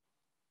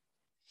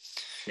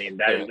mean,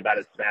 that is about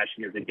as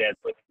smashing as it gets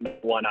with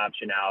one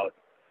option out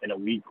and a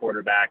lead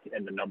quarterback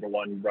and the number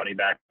one running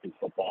back in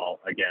football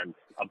against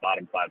a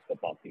bottom 5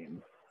 football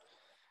team.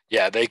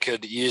 Yeah, they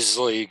could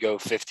easily go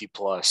 50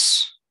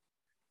 plus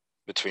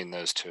between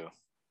those two.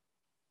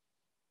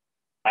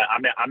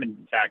 I'm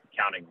in fact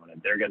counting on it.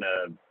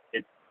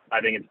 I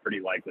think it's pretty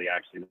likely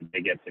actually that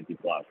they get 50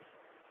 plus.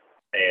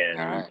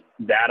 And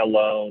that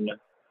alone,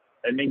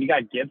 I mean, you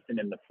got Gibson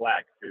in the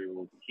flex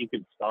who he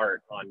could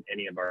start on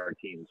any of our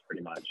teams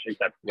pretty much,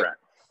 except for Brett.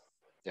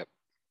 Yep.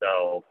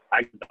 So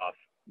that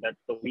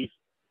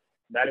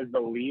is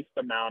the least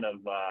amount of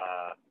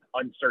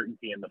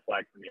uncertainty in the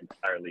flex in the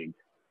entire league.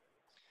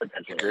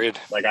 Potentially. Agreed.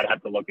 Like, I'd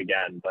have to look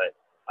again, but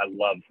I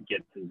love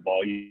Gibson's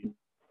volume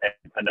and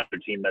another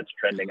team that's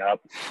trending up.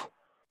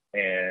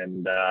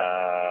 And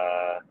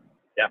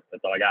that's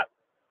all I got.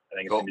 I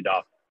think it's going to be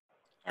Goff.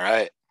 All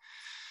right.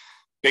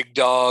 Big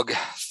dog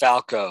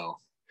Falco.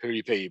 Who are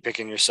you picking? You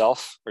picking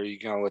yourself, or are you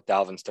going with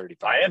Dalvin's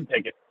 35? I am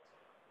picking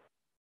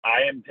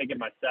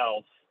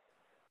myself,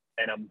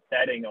 and I'm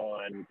betting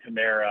on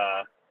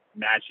Kamara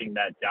matching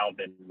that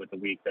Dalvin with the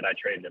week that I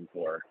traded him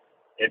for.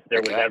 If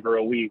there was ever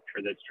a week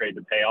for this trade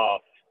to pay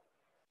off,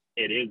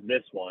 it is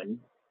this one.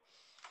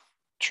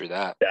 True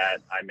that.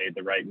 That I made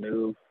the right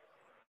move.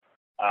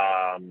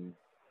 I'm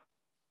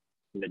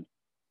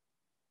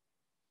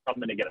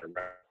going to get it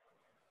right.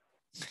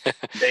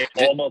 They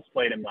almost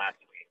played him last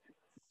week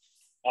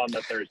on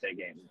the Thursday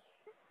game.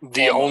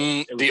 The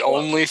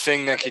only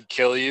thing that could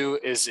kill you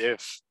is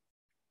if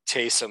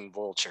Taysom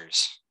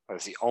vultures.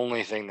 That's the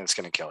only thing that's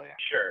going to kill you.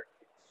 Sure.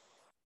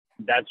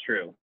 That's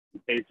true.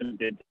 Taysom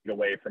did take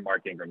away from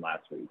Mark Ingram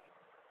last week.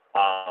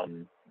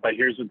 But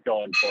here's what's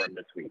going for him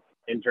this week.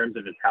 In terms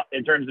of his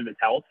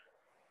health,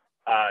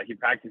 he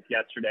practiced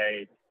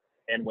yesterday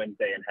and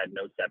Wednesday and had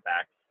no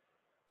setbacks.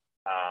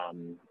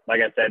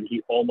 Like I said,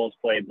 he almost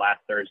played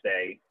last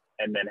Thursday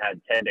and then had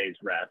 10 days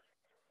rest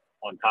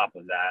on top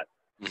of that.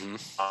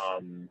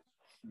 Mm-hmm.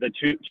 The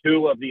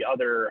two of the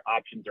other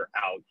options are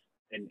out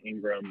in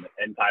Ingram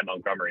and Ty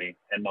Montgomery.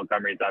 And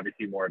Montgomery is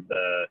obviously more of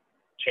the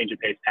change of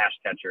pace pass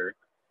catcher.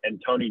 And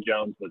Tony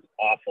Jones was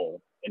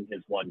awful in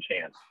his one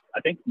chance.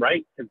 I think,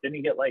 right? Because didn't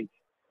he get like...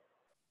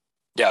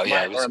 He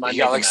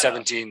got like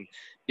 17.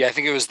 Yeah, I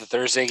think it was the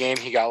Thursday game.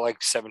 He got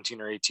like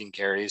 17 or 18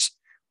 carries,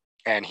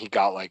 and he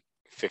got like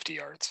 50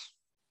 yards.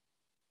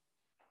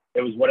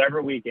 It was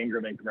whatever week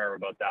Ingram and Kamara were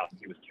both out.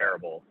 He was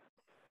terrible.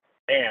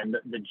 And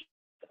the Jets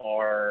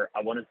are,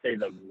 I want to say,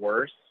 the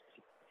worst,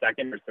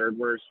 second or third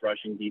worst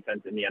rushing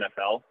defense in the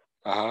NFL.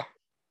 Uh-huh.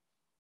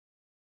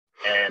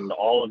 And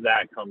all of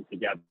that comes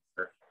together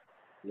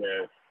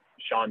with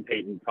Sean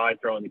Payton probably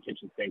throwing the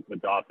kitchen sink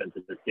with the offense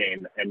in this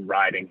game and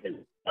riding his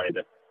side.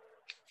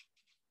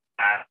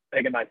 I'm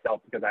picking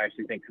myself because I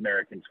actually think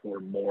Kamara can score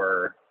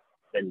more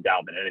than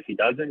Dalvin. And if he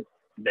doesn't,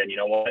 then you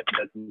know what?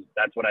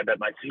 That's what I bet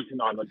my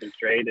season on with this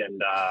trade.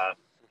 And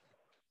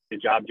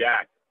good job,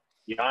 Jack.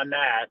 Beyond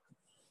that,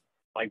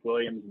 Mike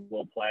Williams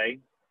will play.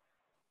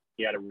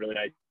 He had a really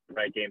nice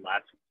right game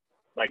last week,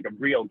 like a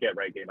real get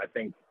right game. I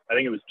think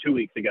it was 2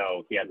 weeks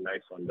ago he had a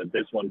nice one, but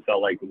this one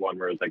felt like the one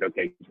where it was like,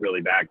 okay, he's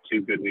really back.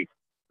 2 good weeks,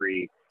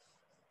 3.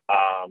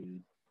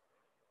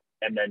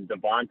 And then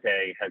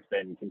Devontae has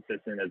been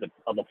consistent as a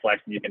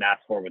flex that you can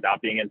ask for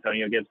without being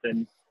Antonio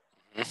Gibson.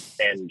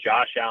 And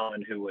Josh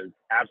Allen, who was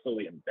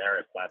absolutely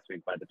embarrassed last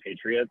week by the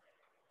Patriots.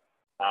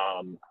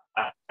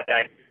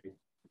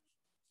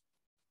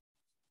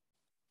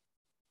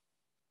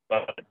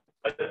 But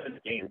the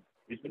game,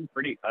 he's been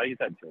pretty. He's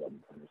had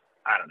 211 points.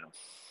 I don't know.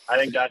 I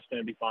think Josh's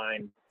going to be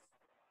fine.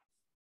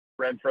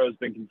 Renfro's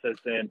been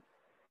consistent.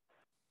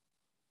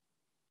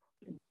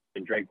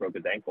 And Drake broke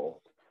his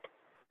ankle.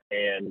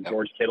 And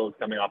George Kittle is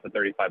coming off a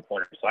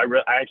 35-pointer. So I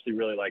actually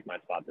really like my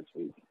spot this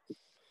week.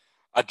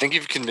 I think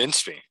you've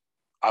convinced me.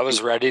 I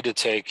was ready to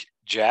take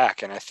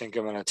Jack, and I think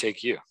I'm going to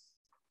take you.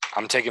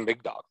 I'm taking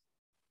Big Dog.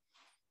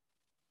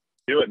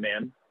 Do it,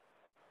 man.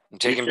 I'm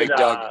taking should, Big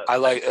Doug. I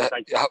like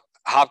like-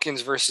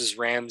 Hopkins versus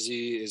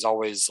Ramsey is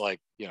always like,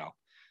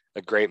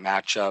 a great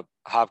matchup.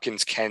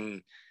 Hopkins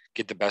can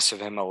get the best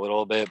of him a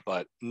little bit,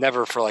 but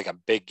never for like a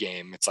big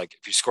game. It's like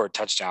if you score a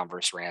touchdown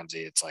versus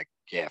Ramsey, it's like,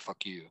 yeah,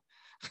 fuck you.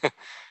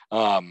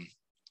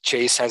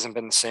 Chase hasn't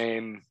been the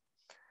same.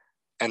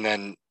 And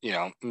then,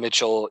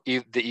 Mitchell,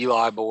 the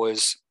Eli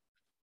boys,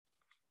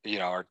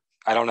 I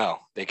don't know.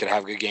 They could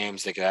have good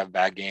games. They could have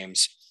bad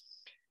games.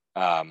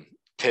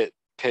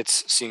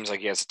 Pitts seems like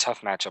he has a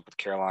tough matchup with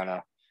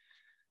Carolina.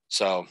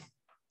 So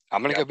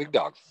I'm going to go Big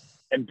Dog.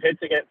 And Pitts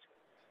against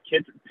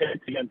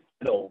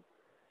Kittle.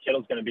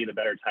 Kittle's going to be the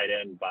better tight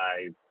end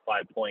by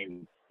 5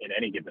 points in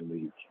any given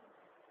week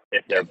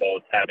if they're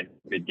both having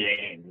good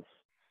games.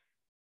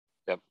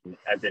 Yep.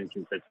 As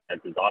inconsistent as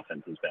his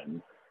offense has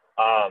been.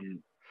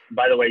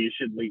 By the way, you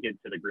should leak it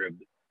to the group.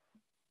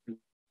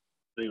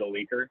 Legal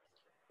leaker.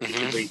 You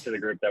should leak to the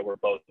group that we're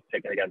both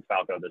picking against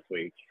Falco this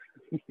week.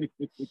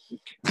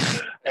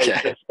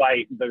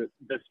 Despite the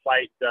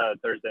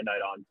Thursday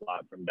night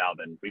onslaught from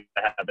Dalvin, we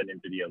have an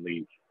interview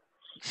leak.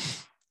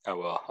 I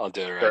will. I'll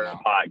do it right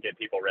now. Get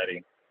people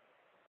ready.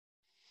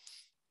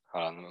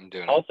 Hold on, I'm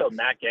doing also,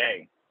 Matt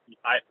Gay.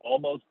 I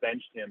almost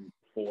benched him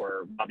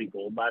for Bobby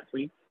Gould last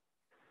week,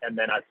 and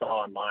then I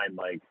saw online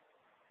like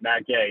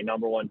Matt Gay,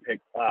 number one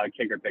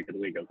kicker pick of the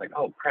week. I was like,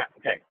 oh crap,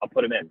 okay, I'll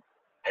put him in,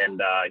 and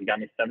he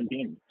got me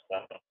 17.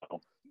 So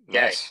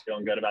nice.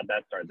 Feeling good about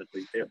that start this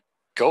week too.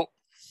 Cool.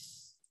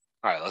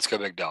 All right, let's go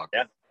Big Dog.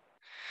 Yeah.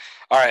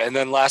 All right, and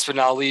then last but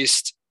not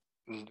least,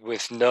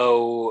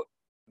 the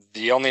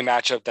only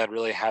matchup that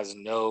really has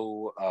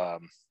no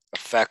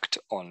effect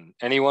on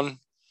anyone,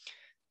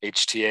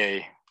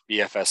 HTA,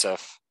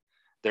 BFSF.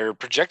 They're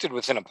projected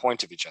within a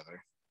point of each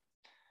other.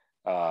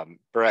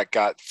 Brett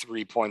got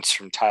 3 points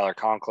from Tyler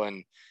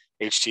Conklin.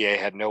 HTA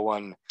had no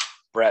one.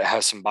 Brett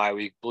has some bye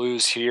week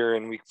blues here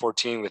in week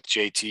 14 with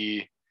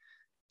JT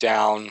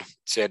down.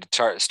 So he had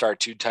to start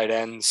 2 tight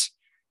ends.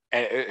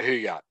 And who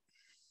you got?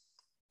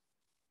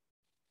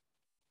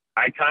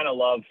 I kind of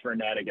love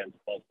Fournette against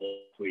Buffalo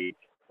this week.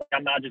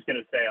 I'm not just going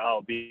to say,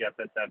 oh,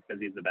 BFSF because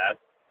he's the best.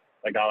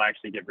 Like, I'll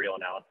actually give real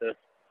analysis.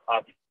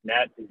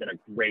 Fournette is in a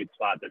great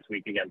spot this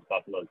week against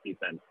Buffalo's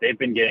defense. They've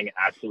been getting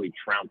absolutely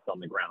trounced on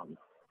the ground.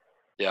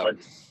 Yeah.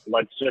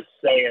 Let's just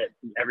say it.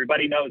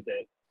 Everybody knows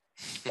it,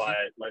 but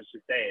let's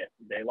just say it.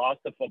 They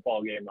lost a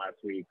football game last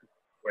week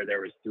where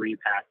there was 3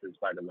 passes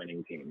by the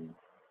winning team.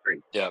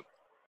 3. Yep.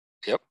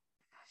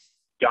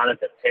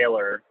 Jonathan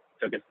Taylor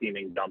took a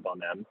steaming dump on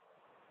them.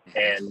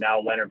 And now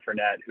Leonard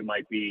Fournette, who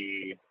might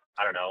be,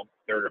 I don't know,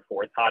 3rd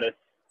or 4th hottest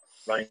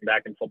running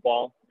back in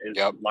football, is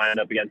lined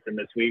up against him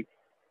this week.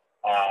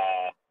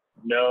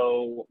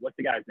 What's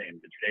the guy's name?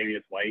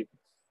 Tre'Davious White?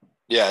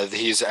 Yeah,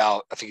 he's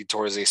out. I think he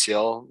tore his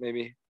ACL,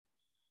 maybe.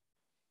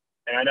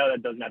 And I know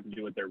that doesn't have to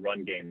do with their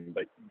run game,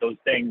 but those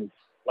things,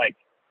 like,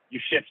 you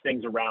shift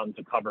things around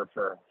to cover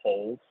for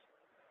holes.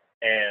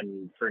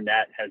 And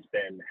Fournette has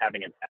been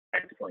having an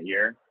excellent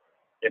year.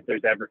 If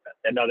there's ever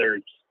another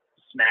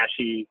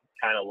smashy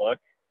kind of look,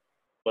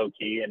 low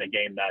key, in a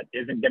game that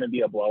isn't going to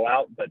be a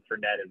blowout, but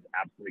Fournette is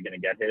absolutely going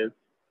to get his.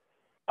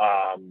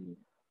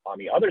 On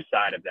the other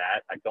side of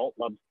that,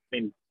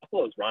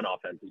 Buffalo's run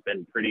offense has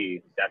been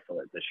pretty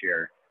desolate this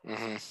year.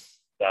 Mm-hmm.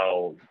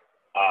 So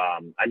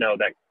I know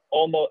that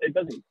it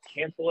doesn't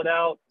cancel it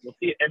out. We'll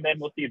see, and then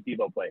we'll see if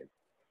Debo plays.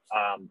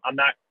 I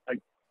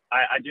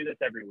do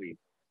this every week.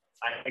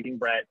 I'm thinking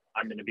Brett,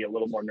 I'm going to be a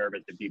little more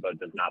nervous if Debo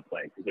does not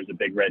play because there's a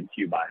big red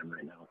Q by him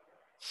right now.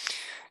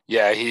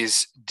 Yeah,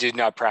 did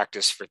not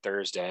practice for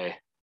Thursday.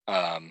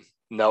 No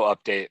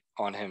update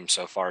on him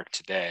so far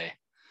today.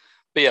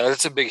 But yeah,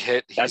 that's a big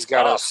hit. He's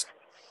got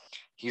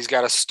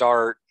to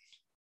start.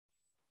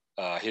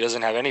 He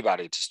doesn't have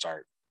anybody to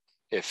start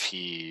if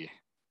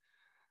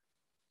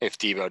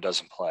Debo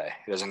doesn't play.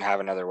 He doesn't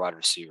have another wide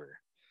receiver.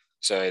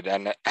 So he'd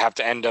have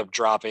to end up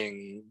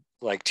dropping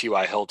like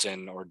T.Y.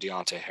 Hilton or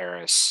Deontay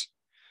Harris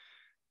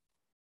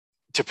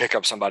to pick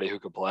up somebody who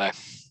could play.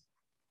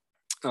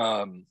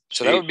 So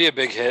that would be a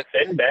big hit.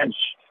 Thin bench.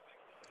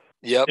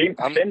 Yep.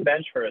 Thin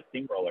bench for a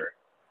steamroller.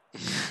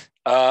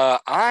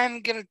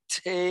 I'm going to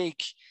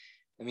take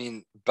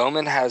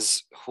Bowman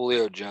has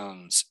Julio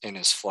Jones in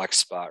his flex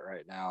spot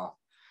right now,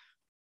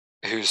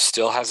 who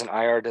still has an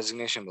IR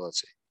designation, but let's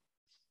see.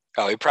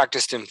 Oh, he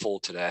practiced in full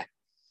today.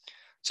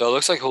 So it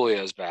looks like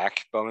Julio's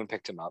back. Bowman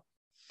picked him up.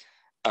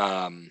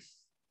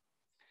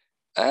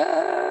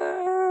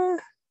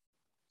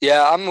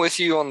 Yeah, I'm with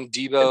you on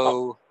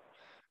Debo,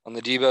 on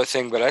the Debo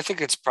thing, but I think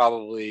it's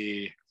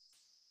probably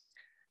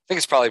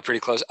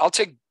pretty close. I'll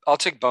take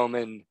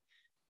Bowman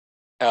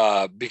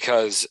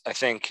because I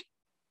think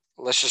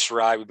let's just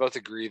ride. We both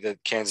agree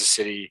that Kansas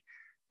City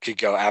could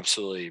go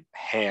absolutely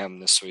ham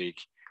this week,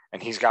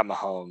 and he's got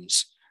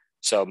Mahomes.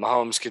 So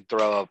Mahomes could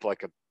throw up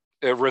like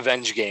a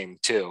revenge game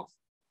too.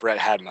 Brett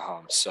had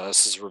Mahomes, so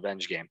this is a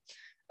revenge game.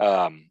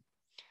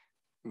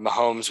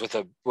 Mahomes with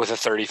a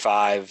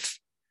 35,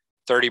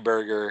 30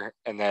 burger,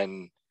 and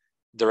then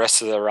the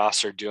rest of the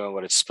roster doing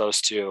what it's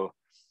supposed to.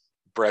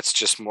 Brett's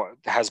just more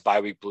has bye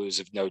week blues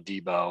of no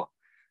Debo.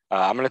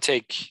 I'm gonna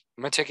take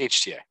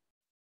HTA.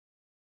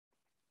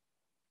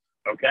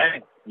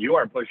 Okay, you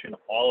are pushing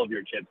all of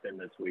your chips in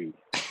this week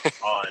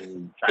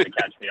on trying to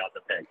catch me off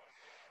the pick.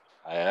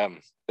 I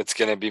am. It's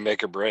gonna be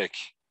make or break.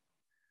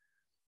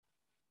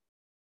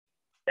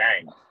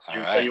 Dang.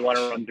 So you want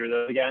to run through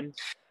those again?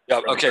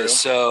 Yep. Okay.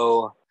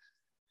 So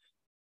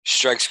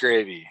strikes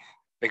gravy.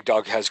 Big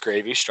dog has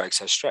gravy. Strikes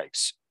has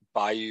strikes.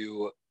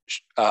 Bayou,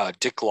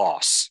 Dick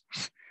loss.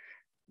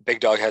 Big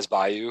dog has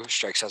Bayou.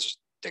 Strikes has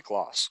Dick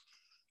loss.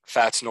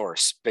 Fats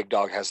Norse. Big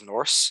dog has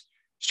Norse.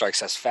 Strikes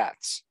has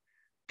Fats.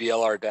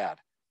 BLR dad.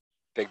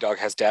 Big dog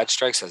has dad.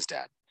 Strikes has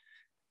dad.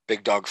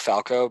 Big dog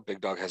Falco.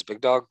 Big dog has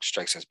big dog.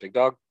 Strikes has big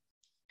dog.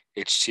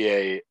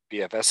 HTA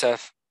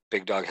BFSF.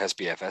 Big dog has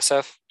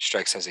BFSF.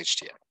 Strikes has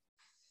HTA.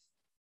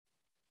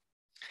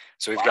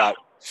 So we've got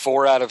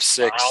 4 out of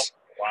 6.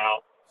 Wow.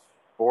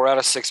 4 out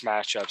of 6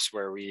 matchups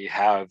where we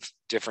have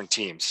different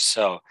teams.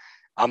 So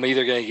I'm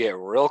either going to get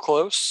real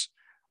close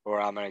or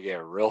I'm going to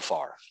get real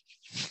far.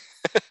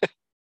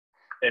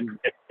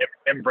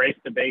 Embrace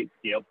debate,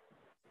 Skip.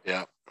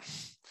 Yeah.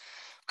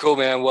 Cool,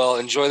 man. Well,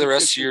 enjoy the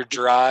rest of your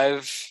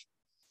drive.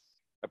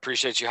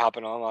 Appreciate you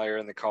hopping on while you're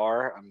in the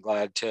car. I'm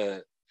glad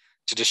to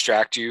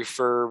distract you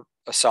for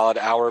a solid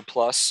hour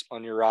plus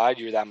on your ride.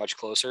 You're that much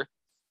closer.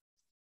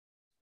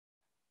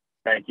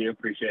 Thank you.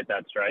 Appreciate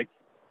that, Strike.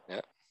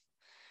 Yeah.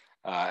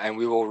 And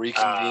we will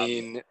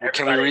reconvene.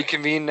 Can we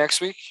reconvene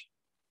next week?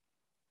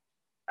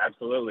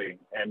 Absolutely.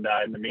 And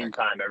in the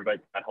meantime,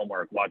 everybody's got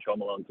homework. Watch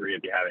Home Alone 3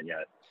 if you haven't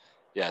yet.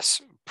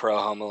 Yes. Pro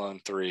Home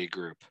Alone 3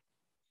 group.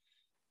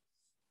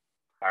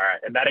 All right.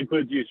 And that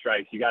includes you,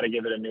 Strikes. You got to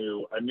give it a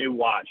new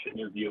watch, a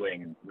new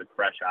viewing with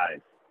fresh eyes.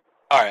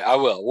 All right. I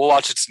will. We'll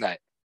watch it tonight.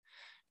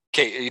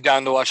 Kate, are you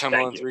down to watch Home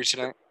Alone 3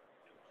 tonight?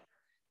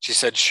 She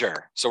said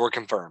sure. So we're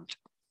confirmed.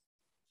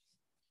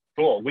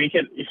 Cool. We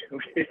can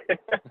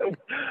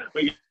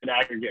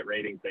aggregate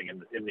rating thing in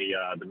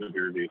the movie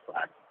review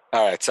Slack.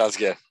 All right. Sounds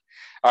good.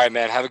 All right,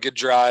 man. Have a good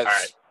drive. All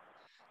right.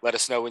 Let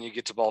us know when you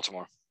get to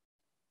Baltimore.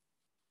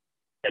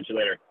 Catch you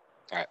later.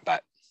 All right. Bye.